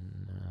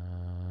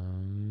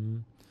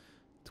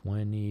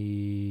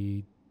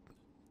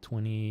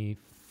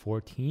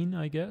 2014,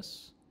 I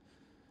guess,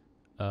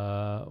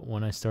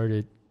 when I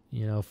started,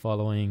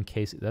 following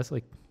Casey. That's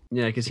like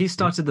because he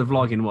started the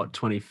vlog in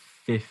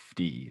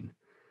 2015.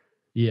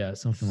 Yeah,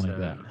 something like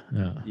that.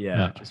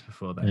 Yeah, just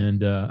before that.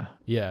 And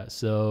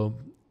so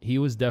he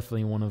was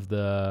definitely one of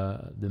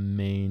the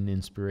main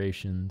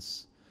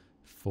inspirations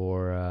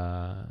for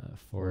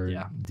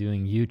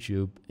doing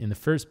YouTube in the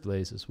first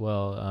place as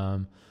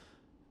well.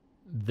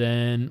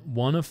 Then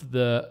one of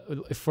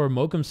for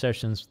Mokum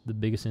sessions, the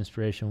biggest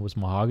inspiration was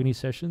Mahogany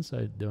sessions.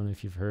 I don't know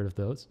if you've heard of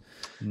those.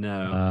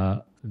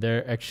 No.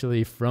 They're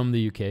actually from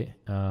the UK,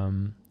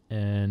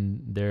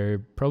 and they're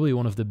probably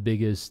one of the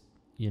biggest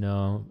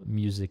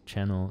music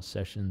channel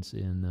sessions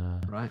in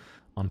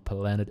on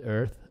planet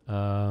Earth.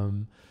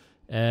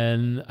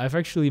 And I've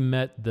actually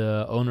met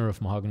the owner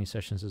of Mahogany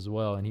Sessions as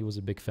well, and he was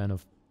a big fan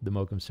of the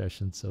Mokum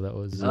Sessions. So that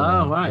was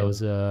that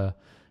was a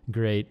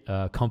great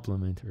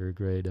compliment, or a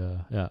great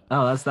yeah.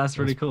 Oh, that's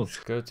really cool. It's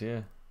good,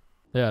 yeah.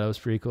 Yeah, that was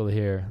pretty cool to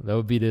hear. That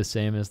would be the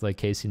same as like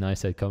Casey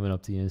Neistat coming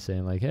up to you and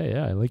saying like, "Hey,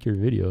 yeah, I like your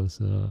videos."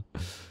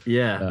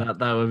 Yeah,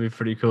 that would be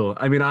pretty cool.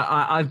 I mean,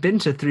 I've been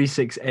to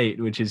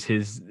 368, which is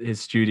his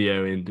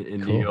studio in Cool.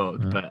 New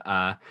York, but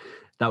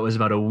that was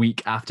about a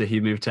week after he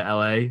moved to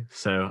LA,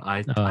 so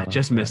I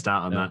just missed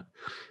out on that.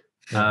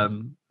 Yeah.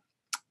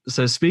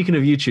 So speaking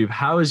of YouTube,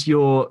 how has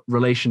your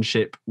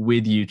relationship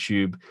with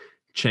YouTube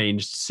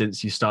changed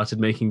since you started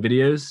making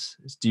videos?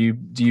 Do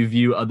you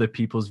view other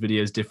people's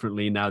videos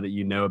differently now that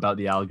you know about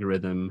the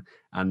algorithm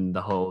and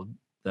the whole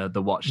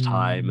the watch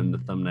time and the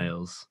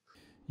thumbnails?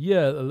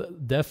 Yeah,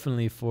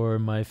 definitely. For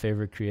my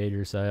favorite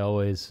creators, I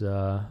always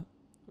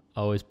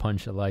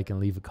punch a like and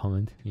leave a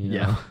comment,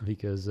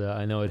 because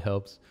I know it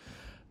helps.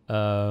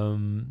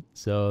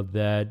 So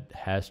that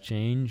has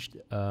changed.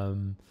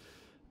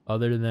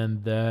 Other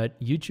than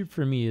that, YouTube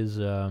for me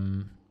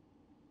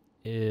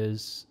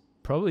is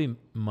probably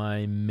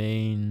my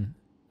main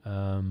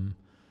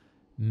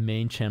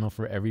channel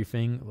for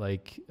everything.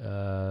 Like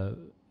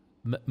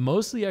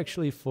mostly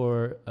actually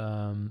for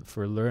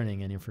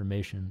learning and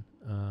information.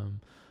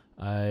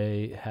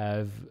 I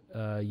have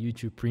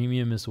YouTube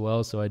Premium as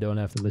well, so I don't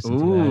have to listen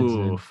to ads.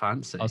 Ooh,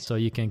 fancy! Also,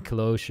 you can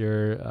close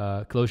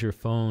your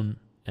phone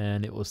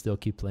and it will still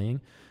keep playing.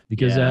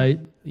 Because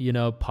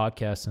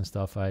podcasts and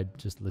stuff, I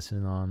just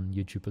listen on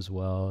YouTube as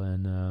well,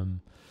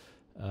 and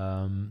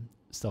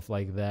stuff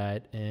like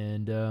that.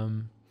 And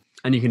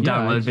you can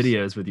download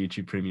videos with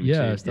YouTube Premium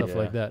too. Stuff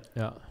like that.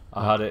 Yeah,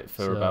 I had it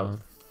for about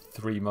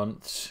 3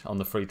 months on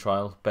the free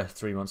trial. Best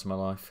 3 months of my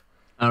life.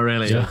 Oh,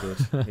 really? So good.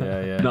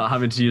 Yeah. Not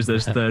having to use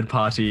those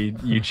third-party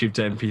YouTube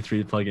to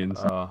MP3 plugins.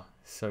 Oh,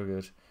 so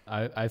good.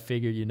 I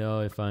figured,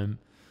 if I'm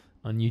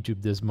on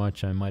YouTube this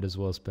much, I might as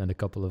well spend a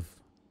couple of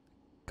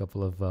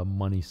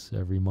monies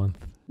every month.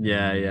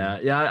 Yeah.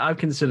 I've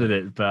considered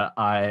it, but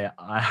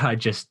I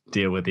just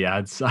deal with the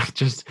ads. I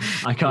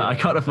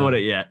can't afford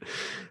it yet.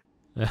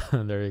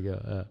 There you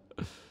go.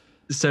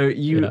 So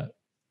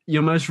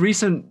your most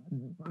recent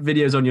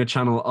videos on your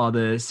channel are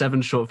the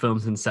 7 short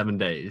films in 7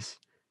 days,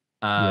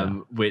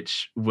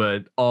 which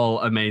were all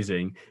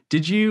amazing.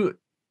 Did you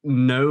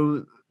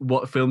know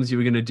what films you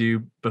were going to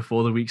do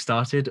before the week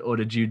started, or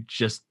did you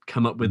just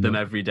come up with them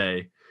every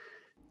day?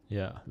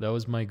 Yeah, that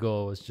was my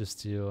goal, was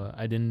just to,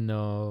 I didn't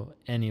know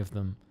any of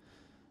them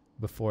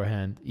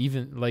beforehand.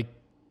 Even like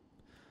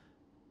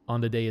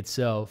on the day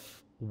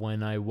itself,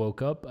 when I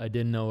woke up, I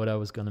didn't know what I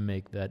was going to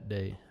make that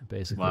day,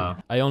 basically. Wow.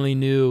 I only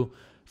knew,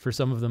 for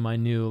some of them, I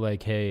knew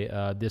like, hey,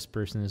 this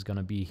person is going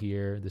to be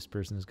here. This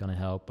person is going to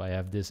help. I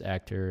have this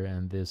actor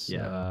and this,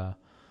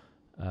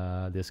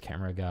 this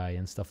camera guy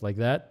and stuff like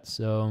that.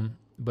 So,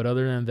 but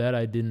other than that,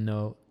 I didn't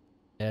know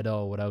at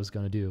all what I was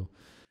going to do.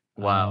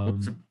 Wow.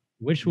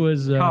 Which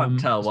was can't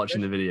tell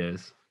watching the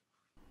videos.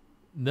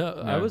 No,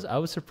 I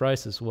was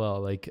surprised as well.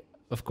 Like,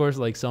 of course,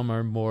 like some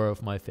are more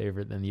of my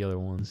favorite than the other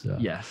ones.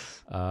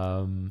 Yes.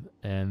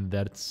 And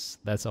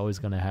that's always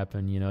gonna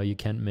happen. You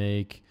can't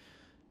make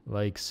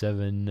like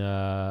 7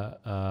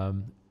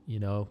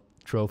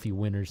 trophy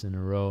winners in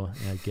a row,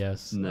 I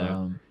guess.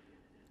 No.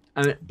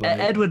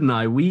 Edward and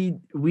I, we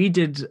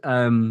did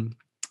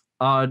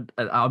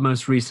our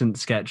most recent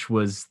sketch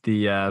was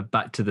the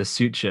Back to the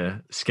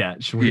Suture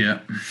sketch, which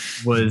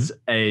was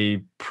a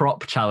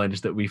prop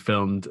challenge that we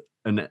filmed,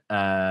 and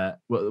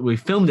we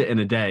filmed it in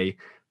a day,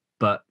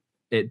 but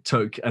it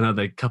took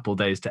another couple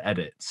days to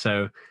edit.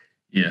 So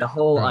the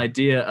whole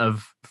idea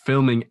of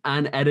filming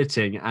and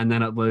editing and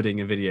then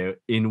uploading a video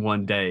in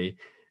one day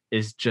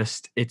is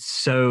just it's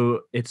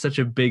such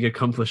a big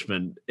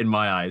accomplishment in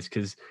my eyes,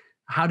 because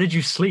how did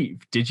you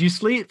sleep? Did you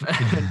sleep?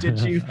 Did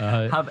you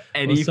have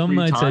any some free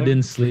nights time? I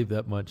didn't sleep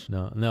that much.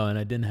 No, and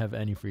I didn't have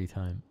any free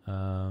time.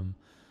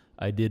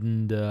 I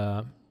didn't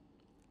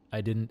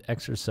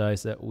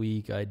exercise that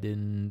week. I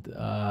didn't.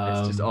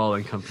 It's just all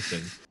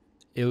encompassing.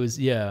 It was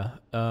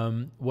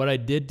what I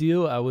did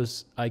do,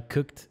 I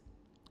cooked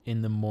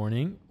in the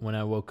morning. When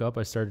I woke up,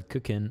 I started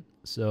cooking.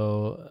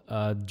 So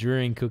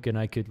during cooking,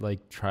 I could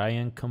like try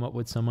and come up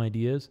with some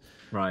ideas.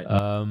 Right.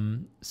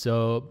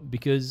 So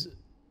because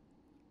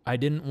I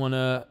didn't want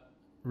to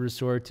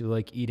resort to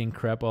like eating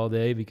crap all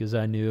day, because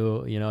I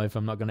knew, if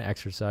I'm not going to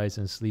exercise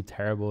and sleep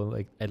terrible,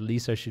 like at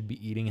least I should be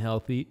eating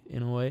healthy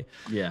in a way.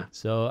 Yeah.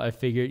 So I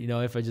figured,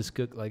 if I just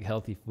cook like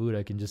healthy food,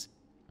 I can just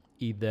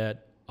eat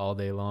that all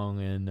day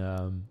long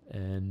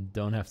and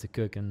don't have to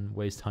cook and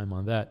waste time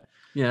on that.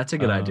 Yeah, that's a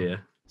good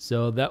idea.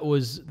 So that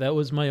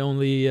was my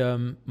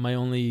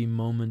only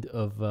moment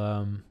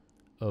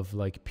of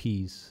like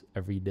peace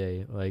every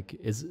day. Like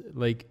it's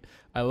like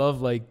I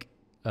love like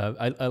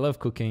I love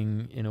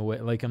cooking in a way.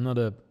 Like I'm not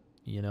a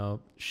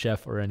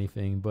chef or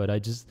anything, but I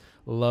just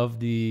love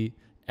the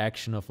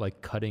action of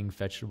like cutting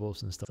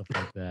vegetables and stuff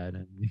like that.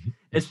 And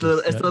It's the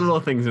little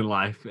things in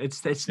life.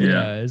 It's the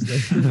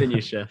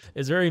minutia.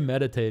 It's very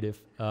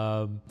meditative.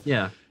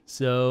 Yeah.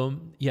 So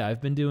yeah,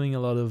 I've been doing a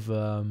lot of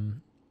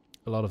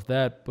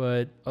that,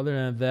 but other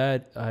than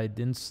that, I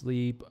didn't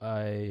sleep.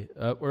 I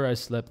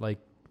slept like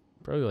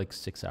probably like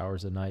 6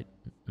 hours a night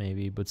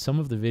maybe, but some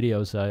of the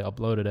videos I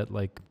uploaded at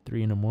like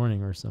 3 a.m.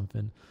 or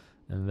something,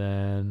 and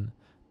then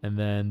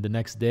the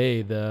next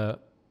day the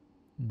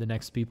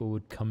next people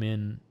would come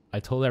in. I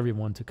told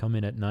everyone to come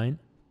in at 9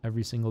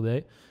 every single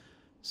day,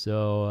 so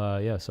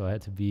so I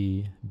had to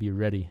be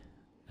ready,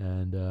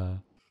 and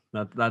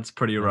that's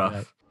pretty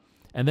rough.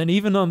 And then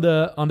even on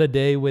the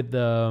day with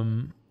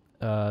the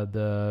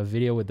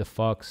video with the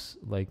fox,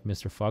 like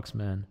Mr.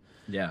 Foxman,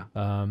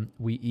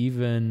 we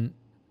even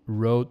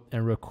wrote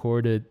and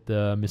recorded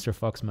the Mr.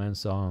 Foxman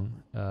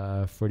song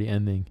for the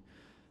ending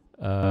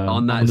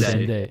on that the day.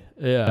 Same day.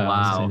 Yeah.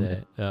 Wow. On the same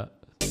day. Yeah.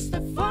 Mr.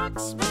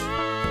 Foxman.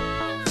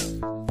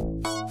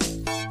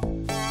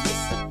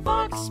 Mr.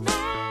 Foxman.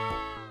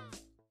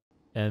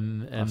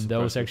 And that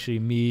was actually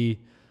me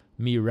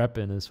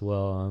repping as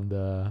well on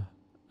the.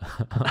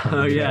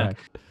 Oh yeah,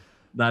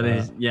 that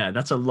is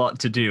that's a lot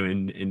to do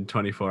in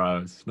 24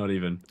 hours. Not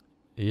even.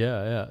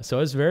 Yeah. So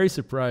I was very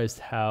surprised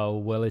how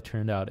well it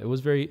turned out. I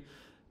was very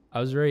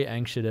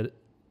anxious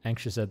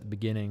at the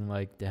beginning,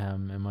 like,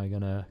 damn, am I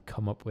gonna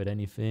come up with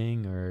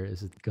anything, or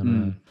is it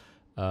gonna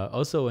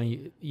also,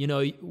 when you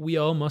know, we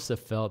all must have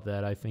felt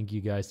that. I think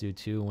you guys do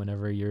too.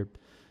 Whenever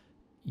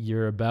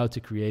you're about to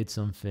create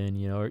something,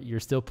 you know, or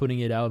you're still putting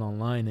it out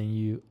online, and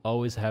you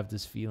always have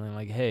this feeling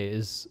like, hey,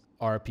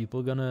 are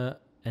people gonna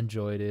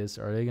enjoy this?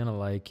 Are they gonna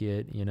like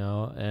it? You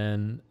know?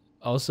 And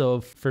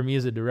also for me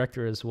as a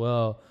director as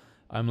well,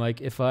 I'm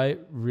like, if I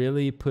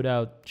really put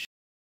out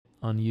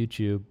on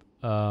YouTube,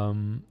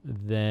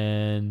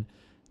 then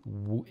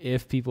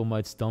if people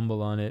might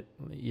stumble on it,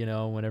 you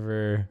know,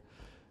 whenever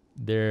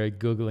they're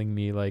Googling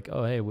me like,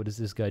 oh, hey, what is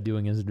this guy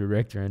doing as a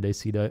director? And they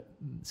see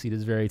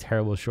this very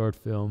terrible short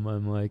film.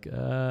 I'm like,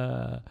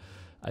 I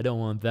don't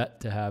want that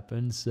to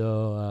happen.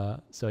 So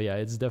yeah,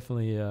 it's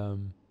definitely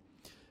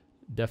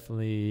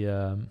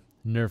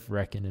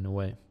nerve-wracking in a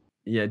way.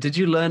 Yeah. Did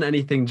you learn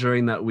anything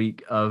during that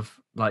week of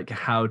like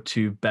how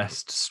to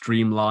best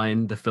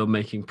streamline the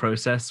filmmaking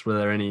process? Were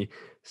there any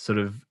sort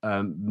of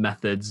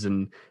methods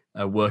and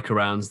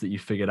workarounds that you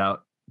figured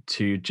out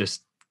to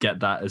just get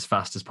that as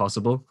fast as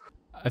possible?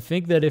 I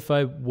think that if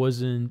I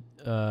wasn't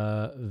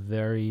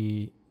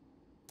very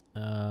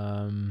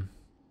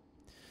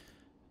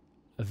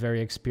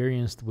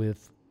experienced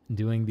with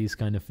doing these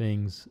kind of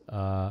things,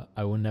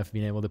 I wouldn't have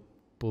been able to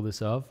pull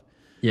this off.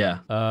 Yeah.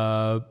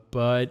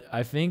 But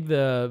I think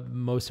the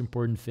most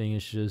important thing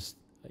is just,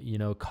 you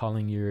know,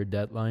 calling your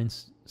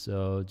deadlines.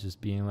 So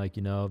just being like,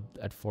 you know,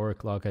 at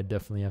 4:00, I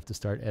definitely have to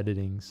start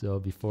editing. So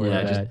before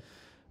that,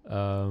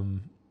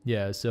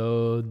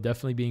 so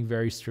definitely being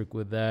very strict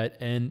with that.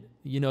 And,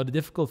 you know, the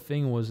difficult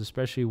thing was,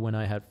 especially when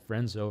I had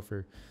friends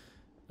over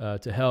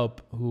to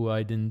help who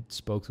I didn't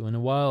spoke to in a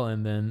while.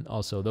 And then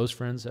also those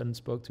friends hadn't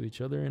spoke to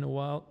each other in a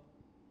while.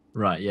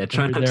 Right. Yeah.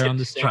 Try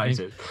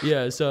to.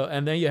 Yeah. So,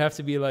 and then you have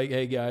to be like,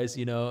 hey guys,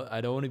 you know, I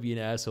don't want to be an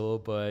asshole,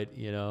 but,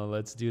 you know,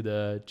 let's do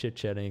the chit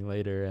chatting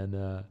later and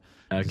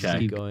just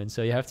keep going.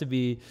 So you have to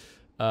be,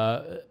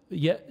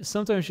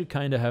 sometimes you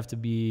kind of have to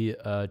be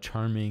a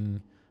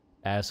charming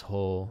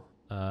asshole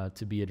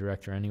to be a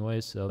director anyway.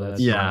 So that's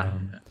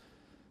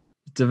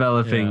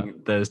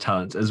developing those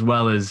talents as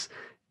well as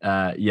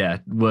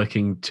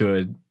working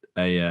to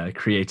a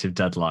creative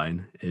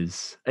deadline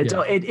is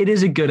it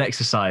is a good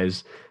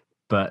exercise.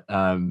 But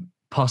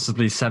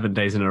possibly 7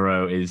 days in a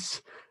row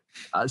is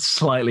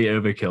slightly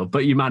overkill.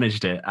 But you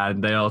managed it,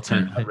 and they all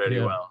turned out really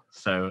well.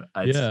 So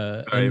it's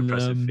a very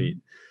impressive feat.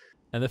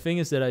 And the thing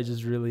is that I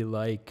just really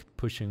like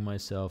pushing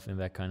myself in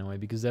that kind of way,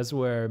 because that's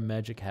where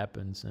magic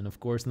happens. And of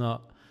course,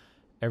 not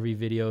every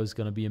video is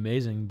going to be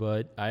amazing,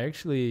 but I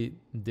actually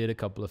did a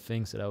couple of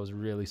things that I was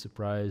really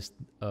surprised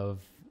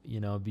of, you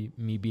know,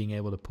 me being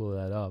able to pull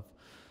that off.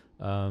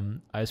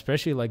 I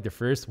especially like the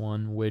first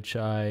one, which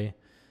I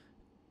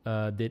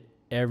did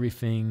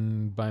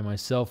everything by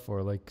myself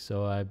for, like,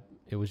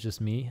 it was just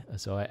me,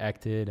 so I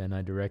acted and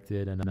I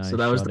directed and I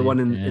that was the one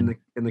in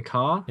the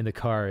car. In the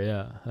car,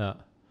 yeah.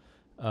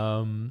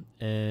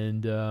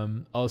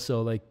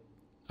 Also, like,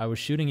 I was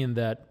shooting in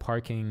that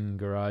parking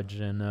garage,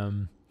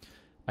 and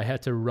I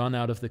had to run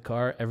out of the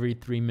car every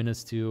 3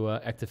 minutes to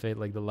activate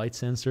like the light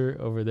sensor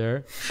over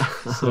there.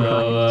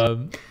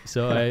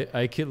 So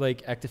I could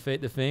like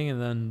activate the thing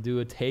and then do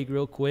a take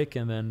real quick,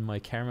 and then my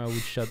camera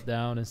would shut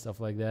down and stuff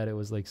like that. It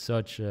was like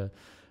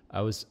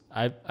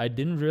I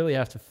didn't really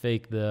have to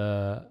fake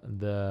the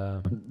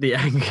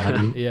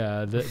anger.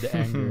 The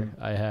anger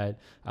I had.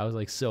 I was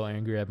like so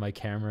angry at my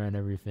camera and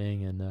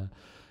everything, and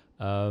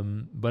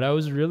but I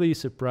was really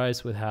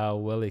surprised with how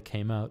well it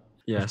came out.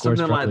 Yeah,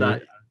 something like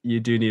that. You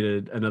do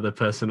need another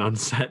person on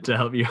set to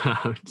help you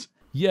out.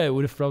 Yeah, it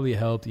would have probably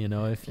helped, you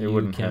know, if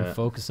you can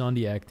focus on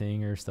the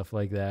acting or stuff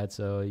like that,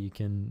 so you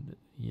can,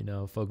 you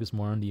know, focus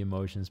more on the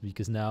emotions,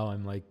 because now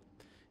I'm like,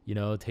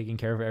 taking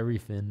care of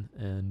everything.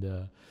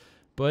 And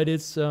but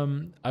it's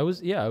I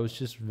was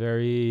just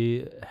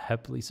very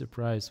happily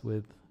surprised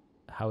with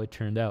how it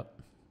turned out.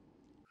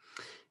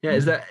 Yeah,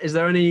 is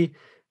there any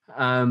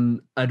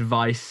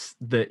advice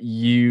that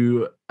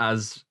you,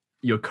 as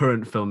your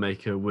current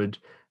filmmaker, would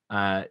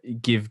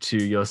give to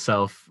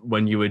yourself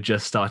when you were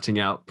just starting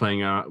out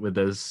playing out with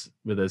those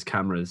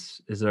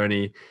cameras? Is there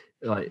any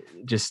like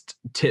just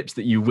tips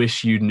that you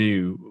wish you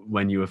knew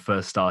when you were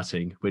first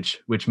starting, which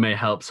may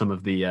help some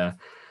of the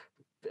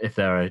if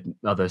there are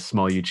other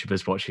small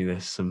YouTubers watching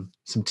this, some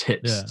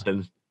tips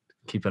to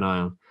keep an eye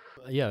on?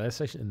 Yeah,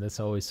 that's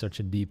always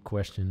such a deep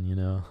question,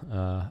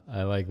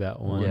 I like that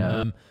one.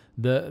 Yeah.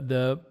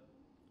 The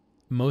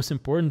most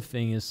important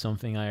thing is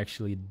something I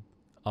actually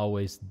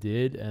always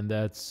did, and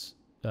that's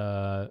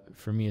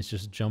for me, it's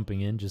just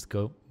jumping in, just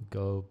go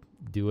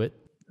do it.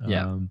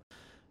 Yeah.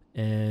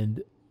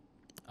 And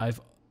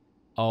I've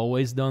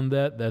always done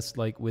that. That's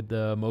like with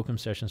the Mokum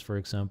sessions, for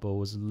example,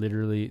 was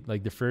literally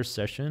like the first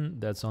session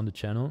that's on the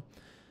channel.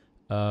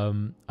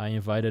 I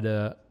invited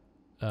an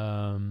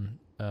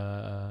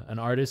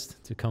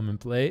artist to come and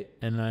play,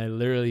 and I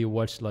literally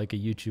watched like a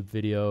YouTube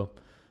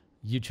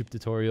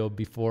tutorial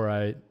before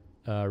I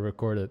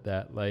recorded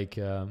that, like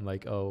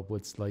oh,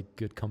 what's like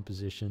good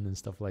composition and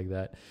stuff like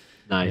that.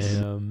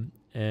 Nice.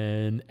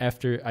 And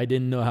after, I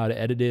didn't know how to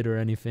edit it or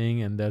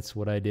anything, and that's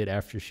what I did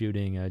after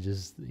shooting. I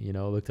just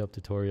looked up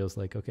tutorials,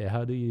 like, okay,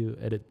 how do you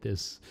edit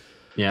this?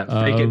 Yeah,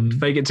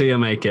 fake it till you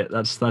make it.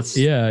 That's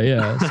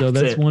yeah. So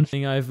that's it. one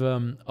thing I've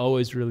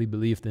always really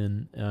believed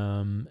in,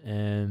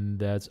 and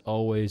that's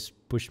always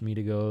pushed me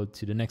to go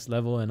to the next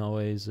level. And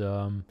always,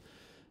 I've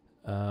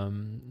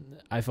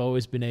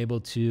always been able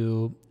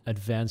to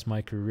advance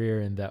my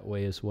career in that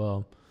way as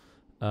well.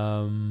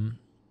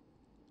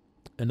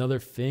 Another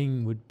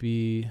thing would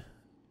be,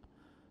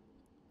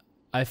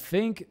 I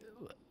think,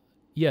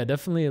 yeah,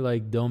 definitely,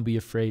 like, don't be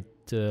afraid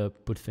to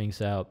put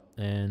things out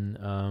and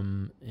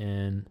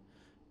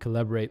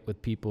collaborate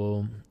with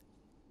people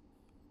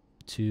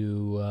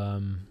to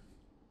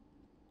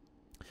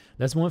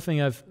that's one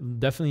thing I've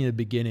definitely in the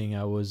beginning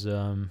I was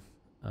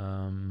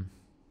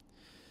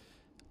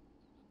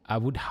I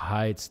would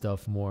hide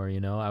stuff more,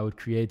 I would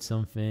create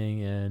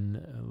something,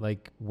 and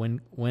like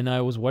when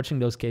I was watching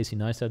those Casey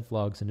Neistat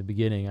vlogs in the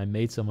beginning, I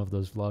made some of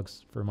those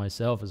vlogs for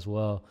myself as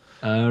well.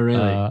 Oh,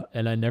 really?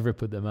 And I never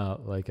put them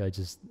out. Like, I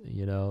just,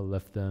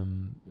 left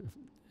them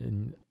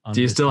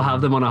Do you still have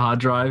them on a hard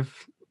drive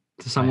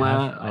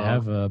somewhere? I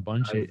have a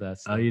bunch of that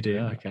stuff. Oh, you do?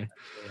 Yeah. Okay.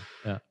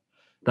 Yeah.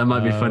 That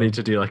might be funny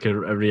to do like a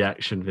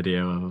reaction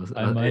video in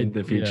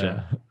the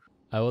future. Yeah.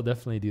 I will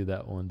definitely do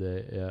that one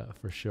day. Yeah,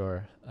 for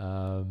sure.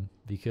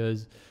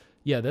 Because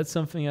that's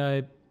something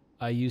I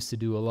used to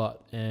do a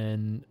lot.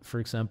 And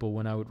for example,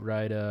 when I would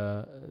write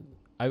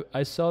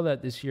I saw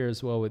that this year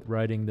as well with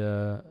writing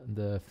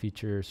the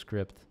feature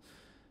script.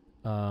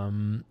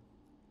 I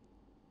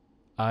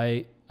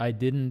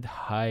didn't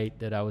hide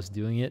that I was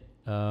doing it.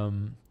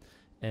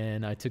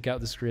 And I took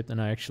out the script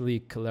and I actually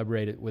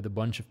collaborated with a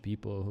bunch of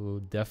people who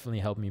definitely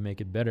helped me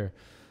make it better.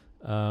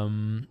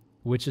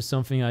 Which is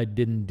something I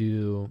didn't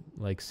do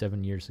like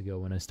 7 years ago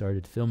when I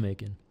started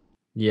filmmaking.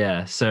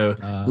 Yeah, so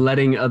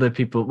letting other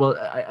people,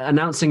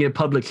 announcing it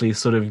publicly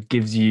sort of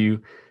gives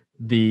you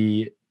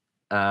the,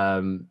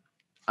 not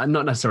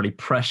necessarily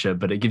pressure,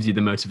 but it gives you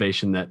the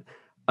motivation that,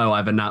 oh,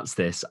 I've announced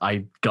this,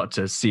 I got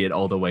to see it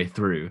all the way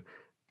through.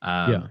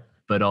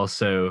 But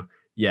also,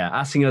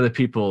 asking other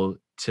people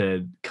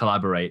to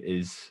collaborate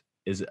is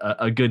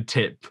a good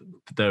tip for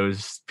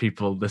those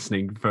people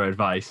listening for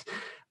advice.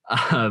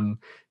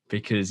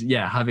 Because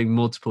having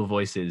multiple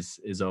voices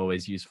is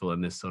always useful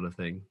in this sort of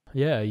thing.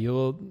 Yeah, you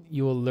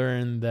will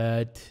learn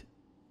that,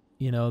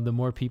 the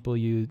more people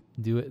you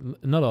do it,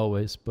 not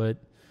always, but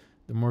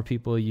the more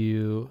people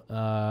you,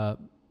 the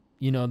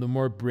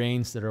more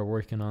brains that are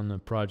working on the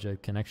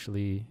project can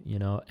actually,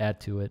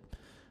 add to it.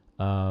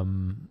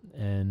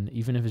 And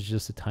even if it's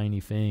just a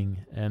tiny thing,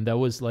 and that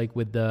was like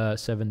with the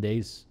 7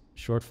 days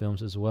short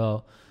films as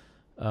well.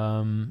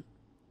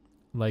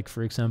 Like,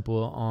 for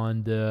example,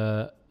 on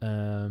the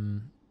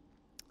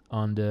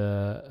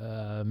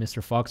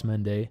Mr.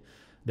 Foxman Day,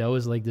 that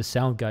was like the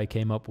sound guy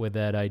came up with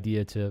that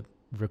idea to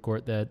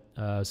record that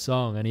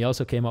song, and he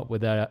also came up with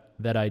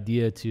that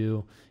idea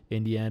to,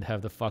 in the end,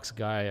 have the Fox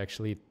guy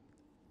actually,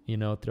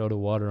 throw the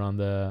water on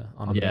the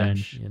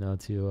bench,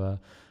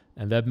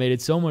 and that made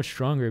it so much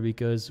stronger,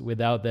 because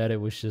without that, it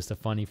was just a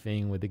funny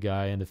thing with the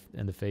guy and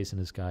the face in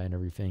the sky and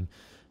everything.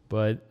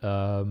 But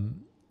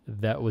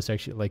that was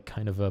actually like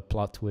kind of a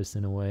plot twist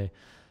in a way,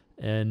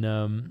 and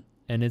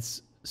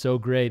it's so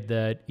great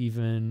that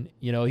even,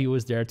 he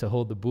was there to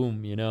hold the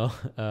boom,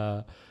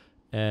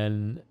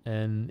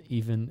 and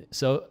even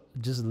so,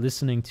 just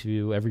listening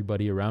to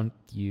everybody around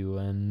you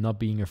and not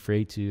being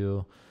afraid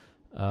to,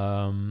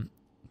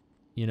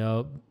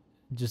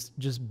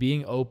 just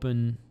being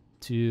open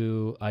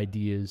to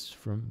ideas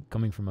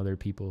coming from other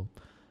people,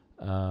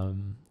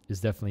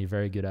 is definitely a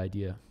very good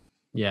idea.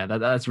 Yeah,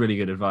 that's really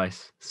good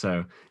advice.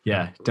 So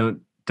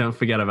don't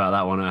forget about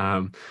that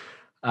one.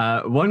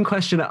 One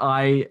question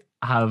I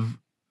have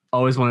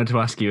always wanted to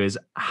ask you is,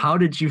 how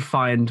did you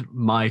find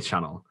my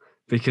channel?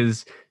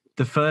 Because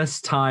the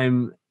first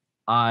time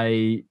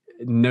I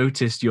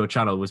noticed your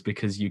channel was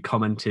because you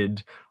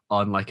commented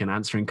on like an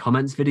answering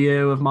comments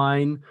video of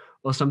mine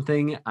or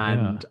something,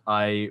 and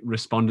I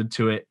responded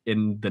to it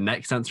in the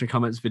next answering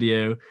comments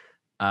video.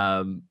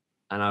 And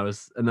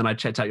then I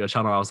checked out your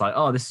channel. I was like,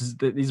 oh,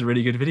 these are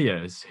really good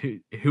videos.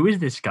 Who is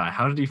this guy?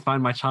 How did he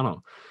find my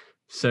channel?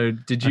 So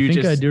did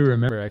you I do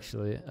remember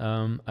actually.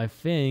 I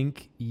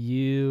think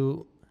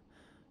it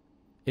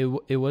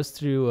was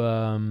through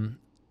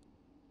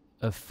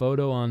a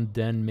photo on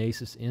Dan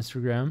Mace's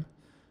Instagram,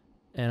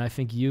 and I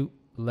think you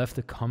left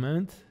a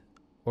comment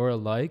or a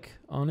like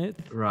on it.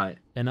 Right.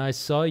 And I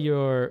saw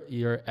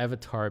your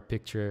avatar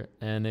picture,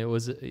 and it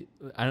was,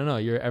 I don't know,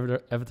 your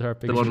avatar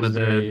picture. The one with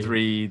the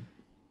three.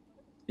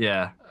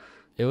 Yeah.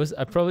 It was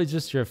probably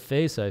just your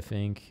face, I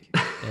think.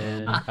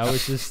 And I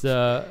was just,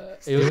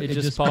 it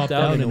just popped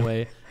out in a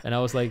way. And I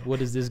was like,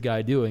 what is this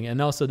guy doing?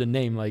 And also the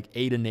name, like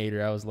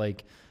Aidinator, I was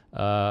like,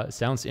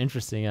 sounds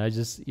interesting. And I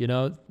just,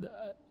 I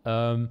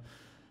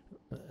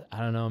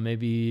don't know,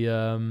 maybe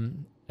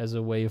as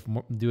a way of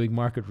doing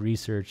market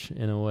research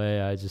in a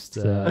way, I just,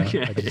 I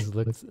just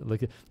look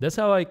at, that's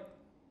how I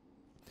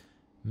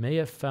may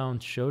have found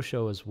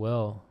Shosho as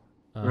well.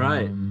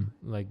 Right.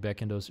 Like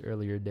back in those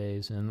earlier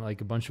days, and like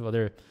a bunch of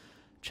other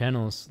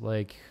channels,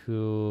 like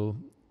who,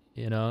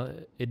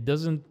 it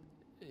doesn't,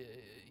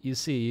 you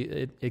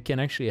see, it can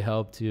actually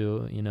help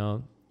to,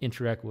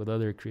 interact with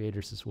other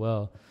creators as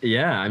well.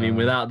 Yeah. I mean,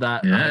 without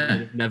that, I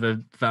would have never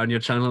found your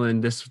channel,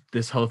 and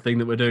this whole thing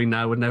that we're doing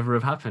now would never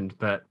have happened.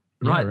 But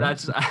right.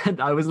 That's,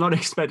 I was not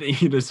expecting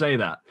you to say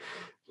that,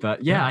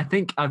 but yeah. I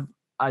think I've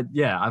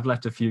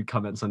left a few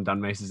comments on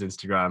Dan Mace's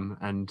Instagram,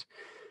 and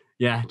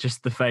yeah,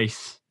 just the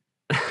face.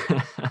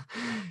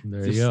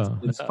 There you go.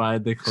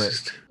 Inspired the clip.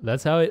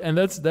 That's how it, and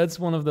that's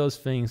one of those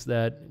things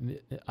that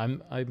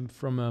I'm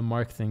from a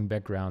marketing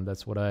background.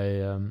 That's what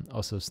I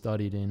also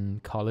studied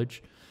in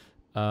college.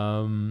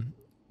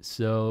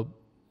 So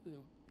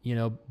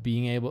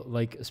being able,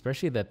 like,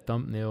 especially that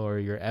thumbnail or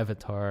your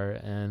avatar,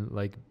 and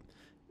like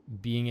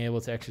being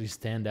able to actually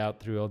stand out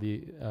through all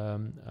the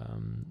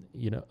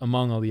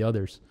among all the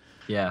others,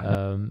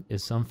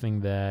 is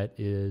something that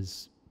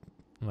is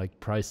like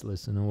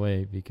priceless in a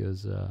way,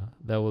 because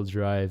that will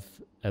drive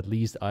at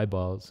least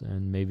eyeballs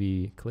and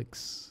maybe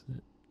clicks.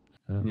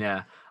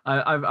 Yeah,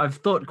 I've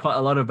thought quite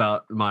a lot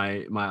about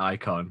my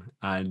icon,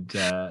 and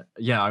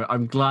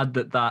I'm glad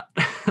that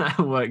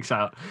works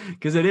out,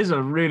 because it is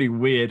a really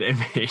weird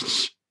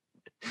image.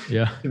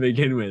 Yeah, to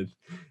begin with.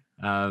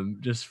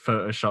 Just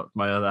photoshopped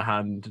my other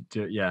hand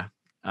to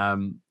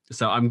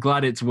so I'm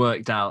glad it's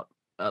worked out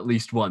at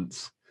least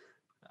once.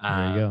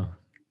 There you go.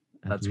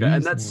 That's great,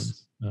 and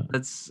that's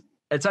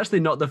it's actually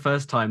not the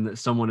first time that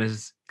someone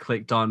has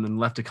clicked on and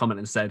left a comment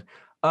and said,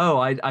 oh,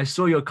 I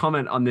saw your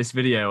comment on this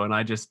video and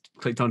I just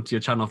clicked onto your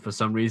channel for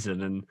some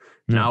reason, and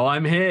now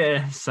I'm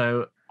here.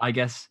 So I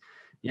guess,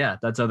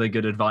 that's other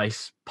good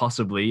advice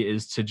possibly,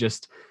 is to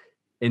just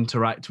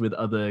interact with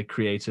other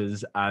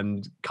creators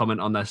and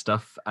comment on their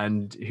stuff.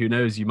 And who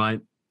knows, you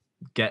might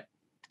get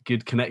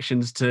good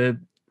connections to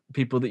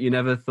people that you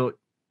never thought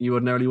you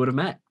ordinarily would have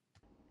met.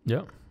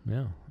 Yeah,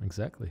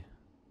 exactly.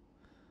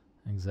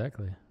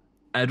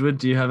 Edward,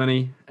 do you have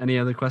any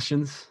other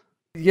questions?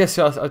 Yes,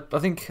 I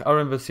think I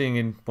remember seeing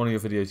in one of your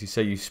videos you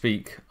say you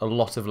speak a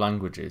lot of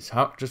languages.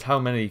 How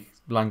many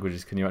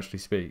languages can you actually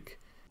speak?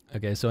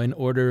 Okay, so in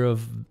order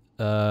of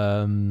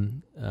how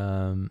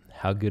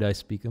good I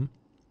speak them,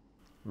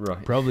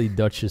 right? Probably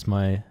Dutch is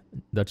my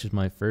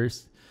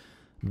first,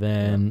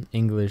 then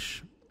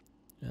English,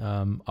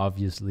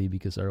 obviously,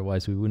 because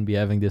otherwise we wouldn't be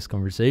having this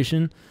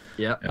conversation.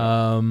 Yeah.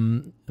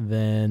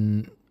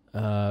 Then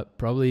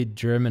probably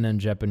German and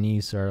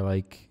Japanese are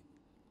like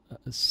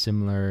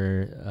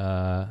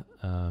similar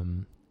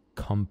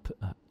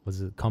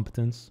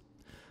competence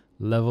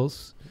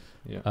levels.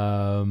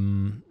 Yeah.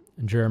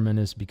 German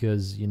is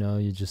because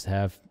you just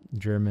have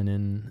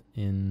German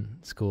in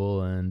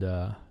school, and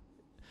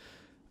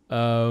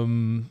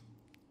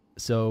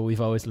so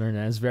we've always learned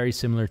that. It's very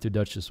similar to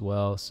Dutch as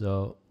well,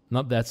 so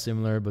not that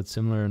similar, but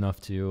similar enough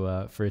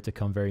to for it to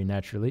come very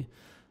naturally.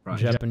 Right.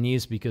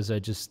 Japanese, because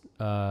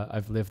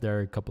I've lived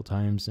there a couple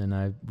times, and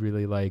I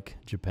really like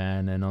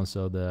Japan, and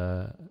also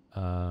the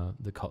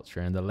culture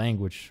and the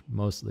language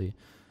mostly,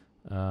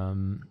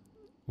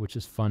 which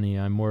is funny.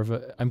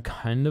 I'm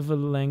kind of a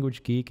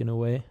language geek in a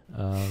way.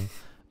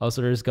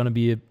 Also, there's gonna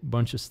be a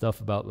bunch of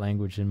stuff about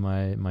language in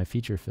my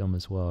feature film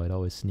as well. It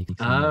always sneaks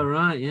in. Oh,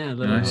 right, yeah,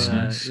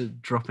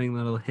 dropping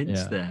little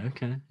hints there.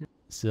 Okay.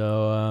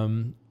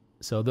 So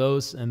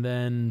those, and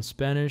then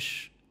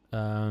Spanish.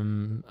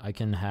 I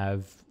can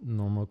have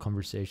normal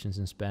conversations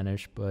in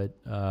Spanish, but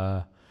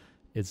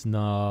it's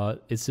a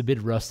bit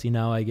rusty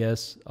now, I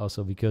guess,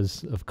 also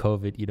because of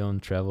COVID. You don't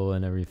travel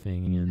and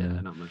everything,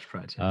 and not much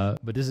practice.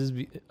 But this is,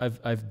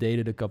 I've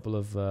dated a couple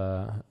of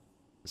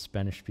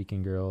Spanish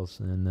speaking girls,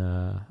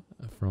 and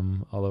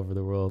from all over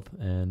the world,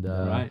 and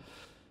right.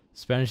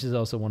 Spanish is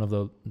also one of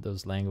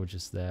those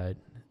languages that,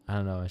 I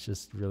don't know, it's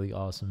just really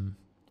awesome.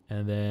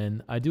 And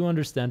then I do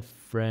understand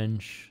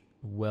French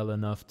well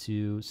enough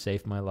to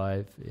save my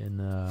life in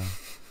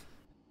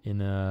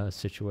a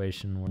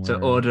situation where To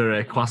order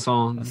a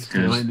croissant,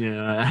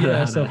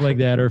 yeah, stuff like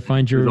that, or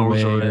find your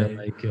way, or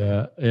like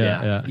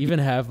Yeah. even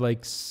have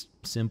like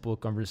simple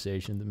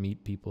conversation to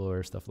meet people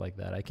or stuff like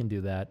that. I can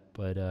do that,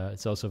 but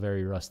it's also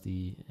very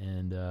rusty,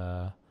 and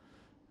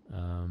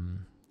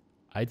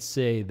I'd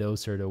say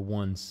those are the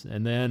ones.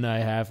 And then I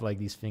have like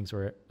these things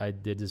where I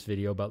did this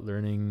video about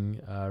learning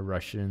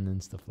Russian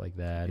and stuff like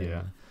that.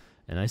 Yeah.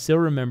 And I still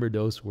remember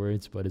those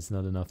words, but it's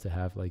not enough to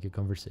have like a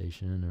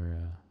conversation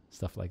or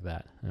stuff like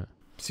that. Yeah.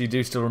 So you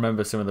do still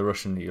remember some of the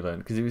Russian that you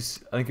learned? Because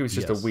I think it was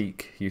just a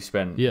week you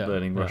spent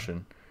learning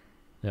Russian.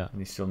 Yeah. And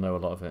you still know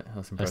a lot of it.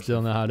 That's impressive. I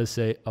still know how to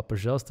say "А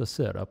пожалуйста,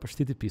 сэр,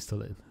 опустите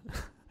пистолет,"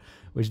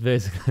 which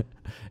basically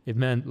it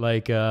meant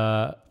like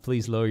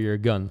please lower your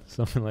gun,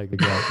 something like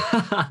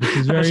that.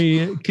 Which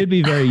is could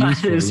be very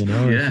useful, is, you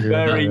know. yeah,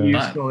 very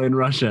useful in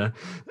Russia.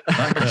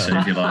 That could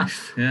save your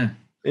life. Yeah.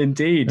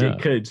 Indeed, it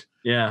could.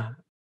 Yeah.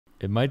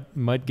 It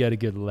might get a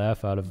good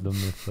laugh out of them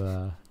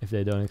if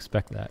they don't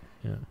expect that.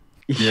 Yeah.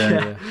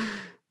 Yeah.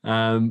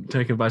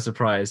 Taken by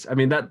surprise. I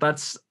mean,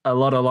 that's a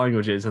lot of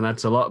languages, and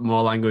that's a lot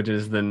more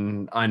languages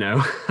than I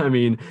know. I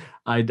mean,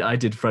 I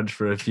did French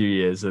for a few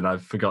years, and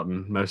I've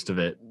forgotten most of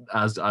it,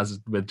 as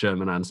with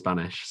German and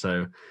Spanish.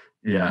 So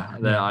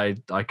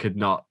I could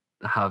not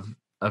have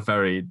a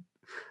very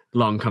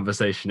long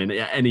conversation in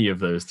any of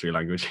those three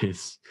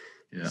languages.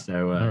 Yeah.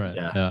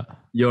 So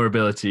your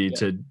ability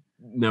to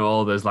know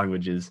all those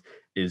languages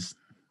is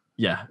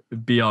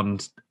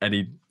beyond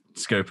any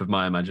scope of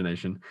my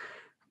imagination.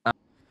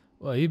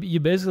 Well, you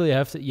basically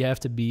have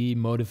to be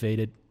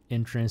motivated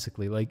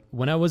intrinsically. Like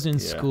when I was in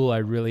school, I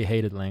really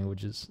hated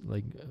languages,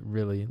 like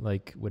really,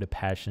 like with a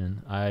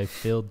passion. I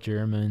failed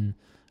German.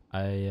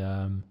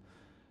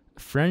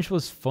 French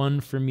was fun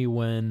for me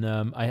when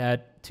I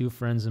had two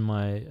friends in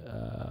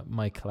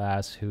my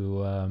class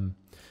who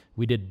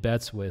we did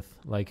bets with,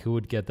 like who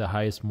would get the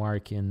highest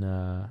mark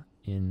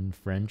in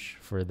French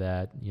for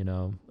that,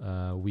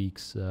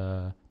 week's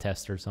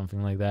test or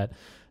something like that.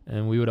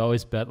 And we would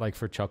always bet like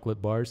for chocolate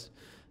bars.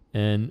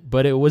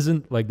 But it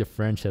wasn't like the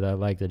French that I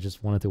liked. I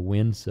just wanted to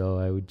win, so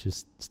I would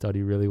just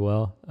study really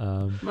well.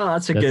 Well,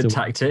 that's a good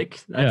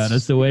tactic.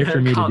 That's the way for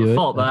me to do it. Can't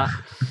fault that.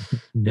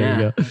 There you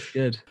go. That's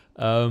good.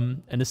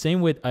 And the same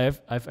with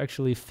I've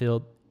actually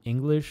failed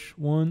English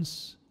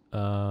once,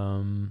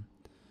 and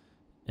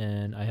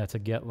I had to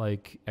get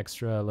like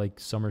extra like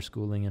summer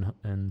schooling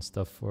and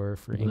stuff for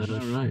English.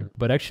 Right.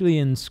 But actually,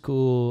 in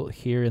school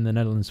here in the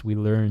Netherlands, we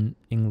learn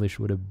English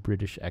with a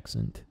British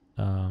accent.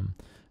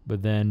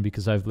 But then,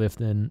 because I've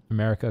lived in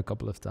America a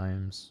couple of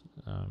times,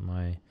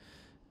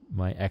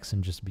 my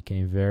accent just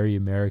became very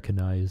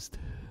Americanized.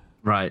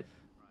 Right.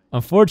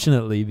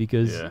 Unfortunately,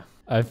 because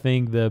I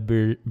think the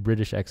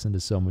British accent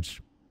is so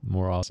much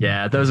more awesome.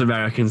 Yeah, those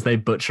Americans, they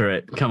butcher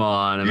it. Come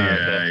on,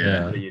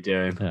 America. What are you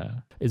doing? Yeah.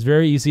 It's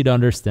very easy to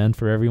understand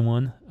for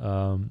everyone.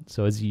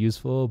 So it's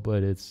useful,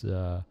 but it's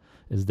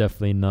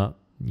definitely not,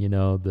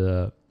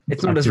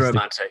 It's not as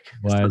romantic.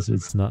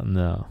 It's not,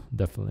 no,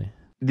 definitely.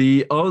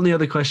 The only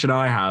other question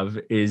I have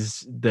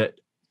is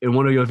that in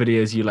one of your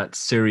videos, you let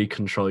Siri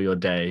control your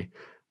day.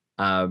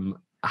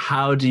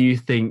 How do you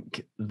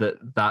think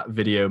that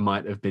video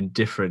might have been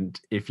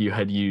different if you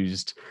had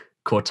used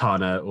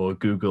Cortana or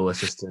Google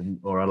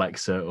Assistant or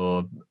Alexa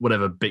or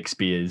whatever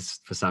Bixby is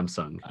for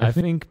Samsung? I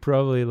think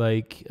probably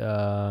like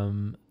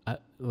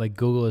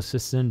Google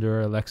Assistant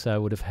or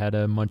Alexa would have had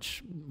a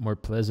much more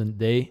pleasant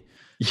day.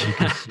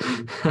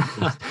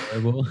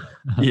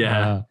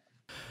 Yeah.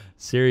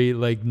 Siri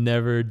like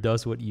never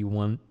does what you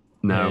want.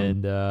 No.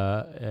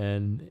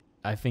 And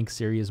I think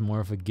Siri is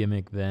more of a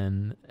gimmick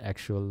than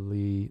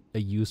actually a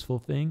useful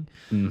thing.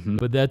 Mm-hmm.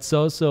 But that's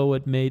also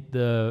what made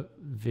the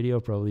video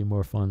probably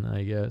more fun,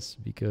 I guess,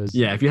 because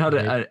if you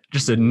had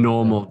just a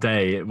normal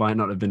day, it might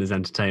not have been as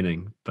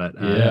entertaining. But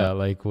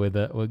like with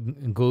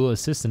Google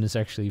Assistant is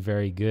actually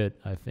very good.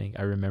 I think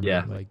I remember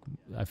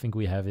I think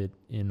we have it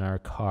in our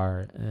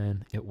car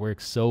and it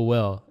works so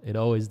well. It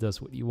always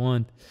does what you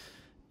want.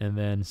 And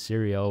then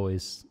Siri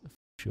always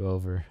f***s you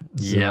over.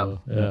 Yeah.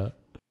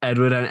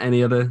 Edward,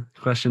 any other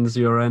questions at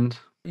your end?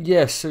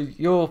 Yeah, so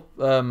your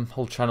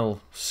whole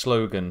channel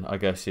slogan, I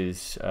guess,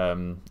 is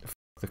 "F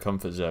the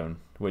comfort zone,"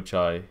 which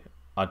I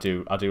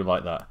do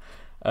like that.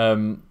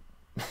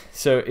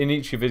 So in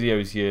each of your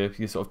videos,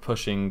 you're sort of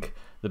pushing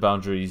the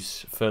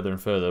boundaries further and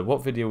further.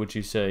 What video would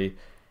you say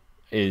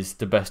is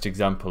the best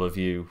example of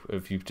you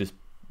just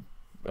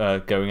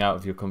going out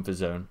of your comfort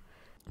zone?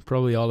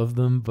 Probably all of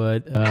them,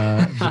 but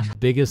the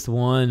biggest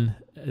one,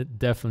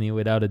 definitely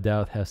without a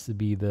doubt, has to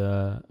be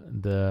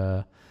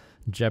the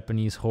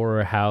Japanese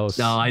horror house.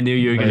 No, I knew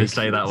you were going to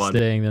say that one.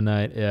 Staying the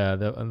night, yeah,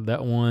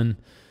 that one.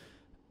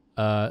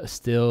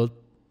 Still,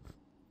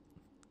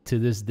 to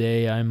this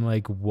day, I'm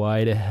like,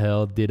 why the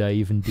hell did I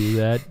even do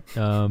that?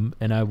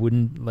 And I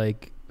wouldn't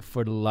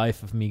for the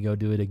life of me go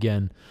do it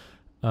again.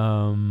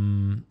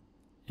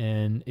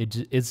 and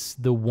it's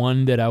the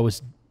one that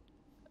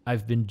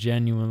I've been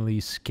genuinely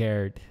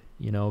scared,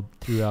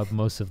 throughout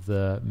most of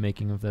the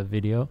making of that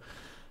video.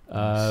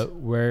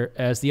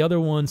 Whereas the other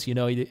ones,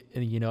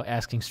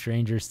 asking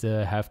strangers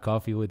to have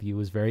coffee with you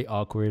was very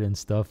awkward and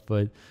stuff,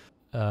 but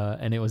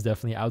and it was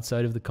definitely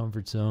outside of the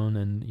comfort zone,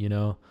 and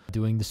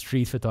doing the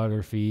street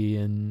photography,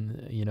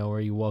 and where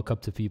you walk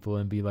up to people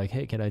and be like,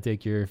 hey, can I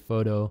take your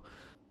photo,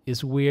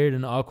 is weird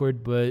and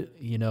awkward. But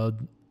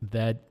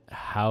that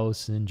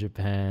house in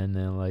Japan,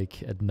 and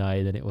like at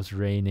night, and it was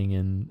raining,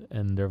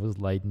 and there was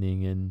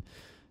lightning, and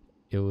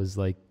it was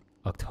like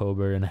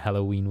October and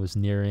Halloween was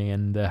nearing,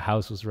 and the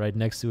house was right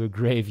next to a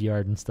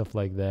graveyard and stuff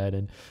like that,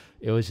 and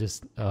it was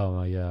just, oh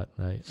my god,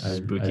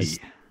 Spooky.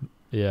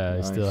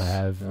 I still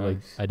have nice. like,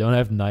 I don't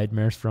have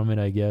nightmares from it,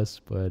 I guess,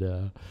 but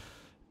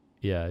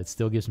yeah, it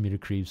still gives me the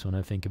creeps when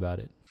I think about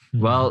it.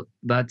 Well,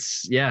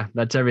 that's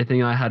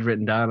everything I had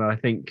written down. I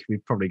think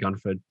we've probably gone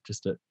for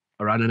just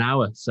around an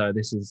hour, so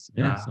this is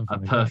a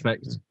something like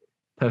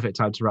perfect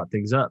time to wrap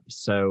things up.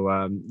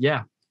 So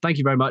thank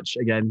you very much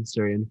again,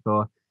 Cyrion,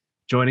 for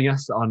joining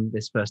us on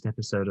this first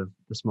episode of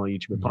the Small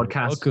YouTuber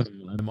podcast.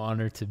 Welcome. I'm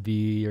honored to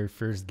be your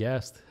first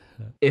guest.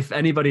 If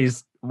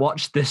anybody's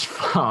watched this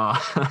far,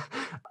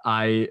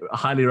 I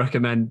highly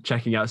recommend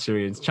checking out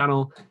Cyrion's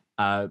channel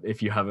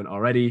if you haven't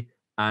already.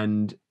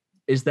 And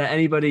is there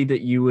anybody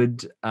that you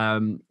would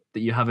that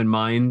you have in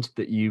mind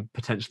that you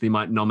potentially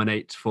might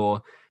nominate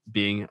for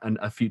being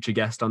a future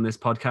guest on this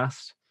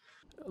podcast?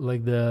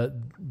 Like the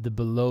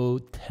below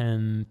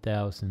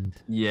 10,000.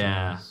 Yeah.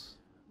 channels.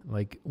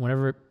 Like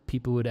whenever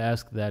people would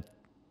ask that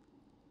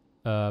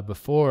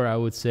before, I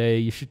would say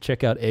you should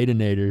check out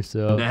Aidenator.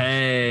 So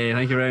Hey,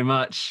 thank you very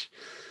much.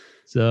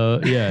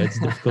 So yeah, it's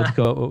difficult to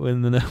go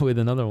with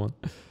another one,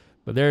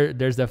 but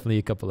there's definitely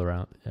a couple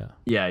around.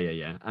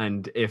 Yeah.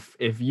 And if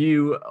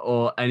you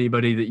or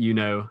anybody that you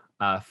know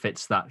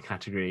fits that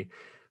category,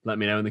 let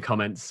me know in the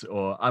comments,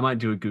 or I might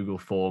do a Google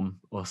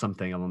form or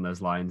something along those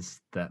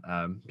lines that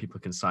people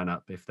can sign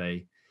up if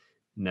they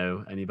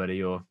know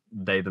anybody or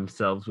they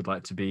themselves would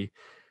like to be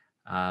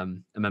a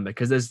member.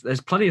 Because there's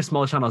plenty of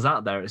small channels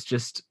out there. It's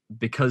just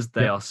because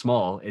they are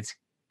small, it's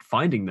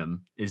finding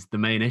them is the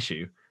main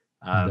issue.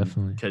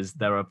 Definitely. Because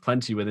there are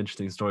plenty with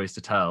interesting stories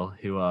to tell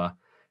who are,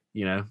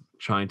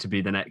 trying to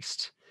be the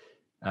next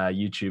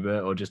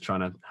YouTuber or just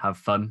trying to have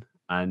fun.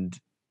 And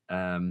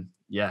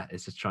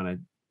it's just trying to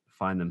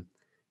find them.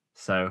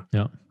 So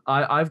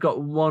I've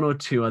got one or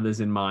two others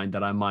in mind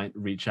that I might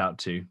reach out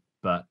to.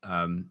 But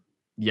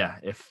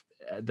if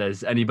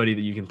there's anybody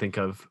that you can think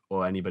of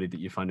or anybody that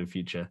you find in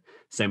future,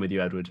 same with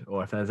you, Edward,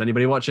 or if there's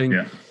anybody watching,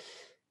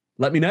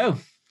 let me know,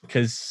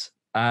 because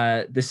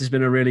this has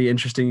been a really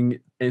interesting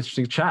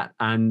chat.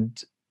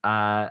 And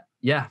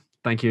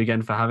thank you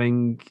again for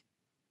having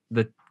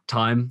the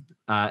time.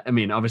 I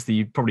mean, obviously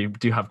you probably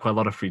do have quite a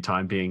lot of free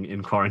time being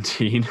in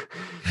quarantine.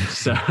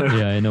 So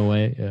yeah, in a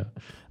way, yeah.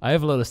 I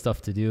have a lot of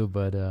stuff to do,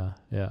 but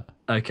yeah.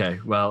 Okay,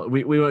 well,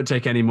 we won't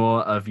take any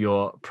more of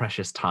your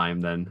precious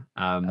time then.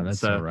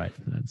 That's all right.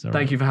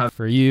 Thank you for having.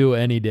 For you,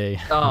 any day.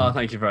 Oh,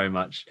 thank you very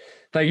much.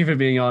 Thank you for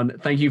being on.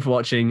 Thank you for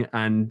watching,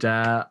 and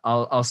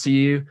I'll see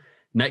you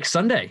next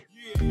Sunday.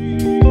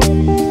 Yeah.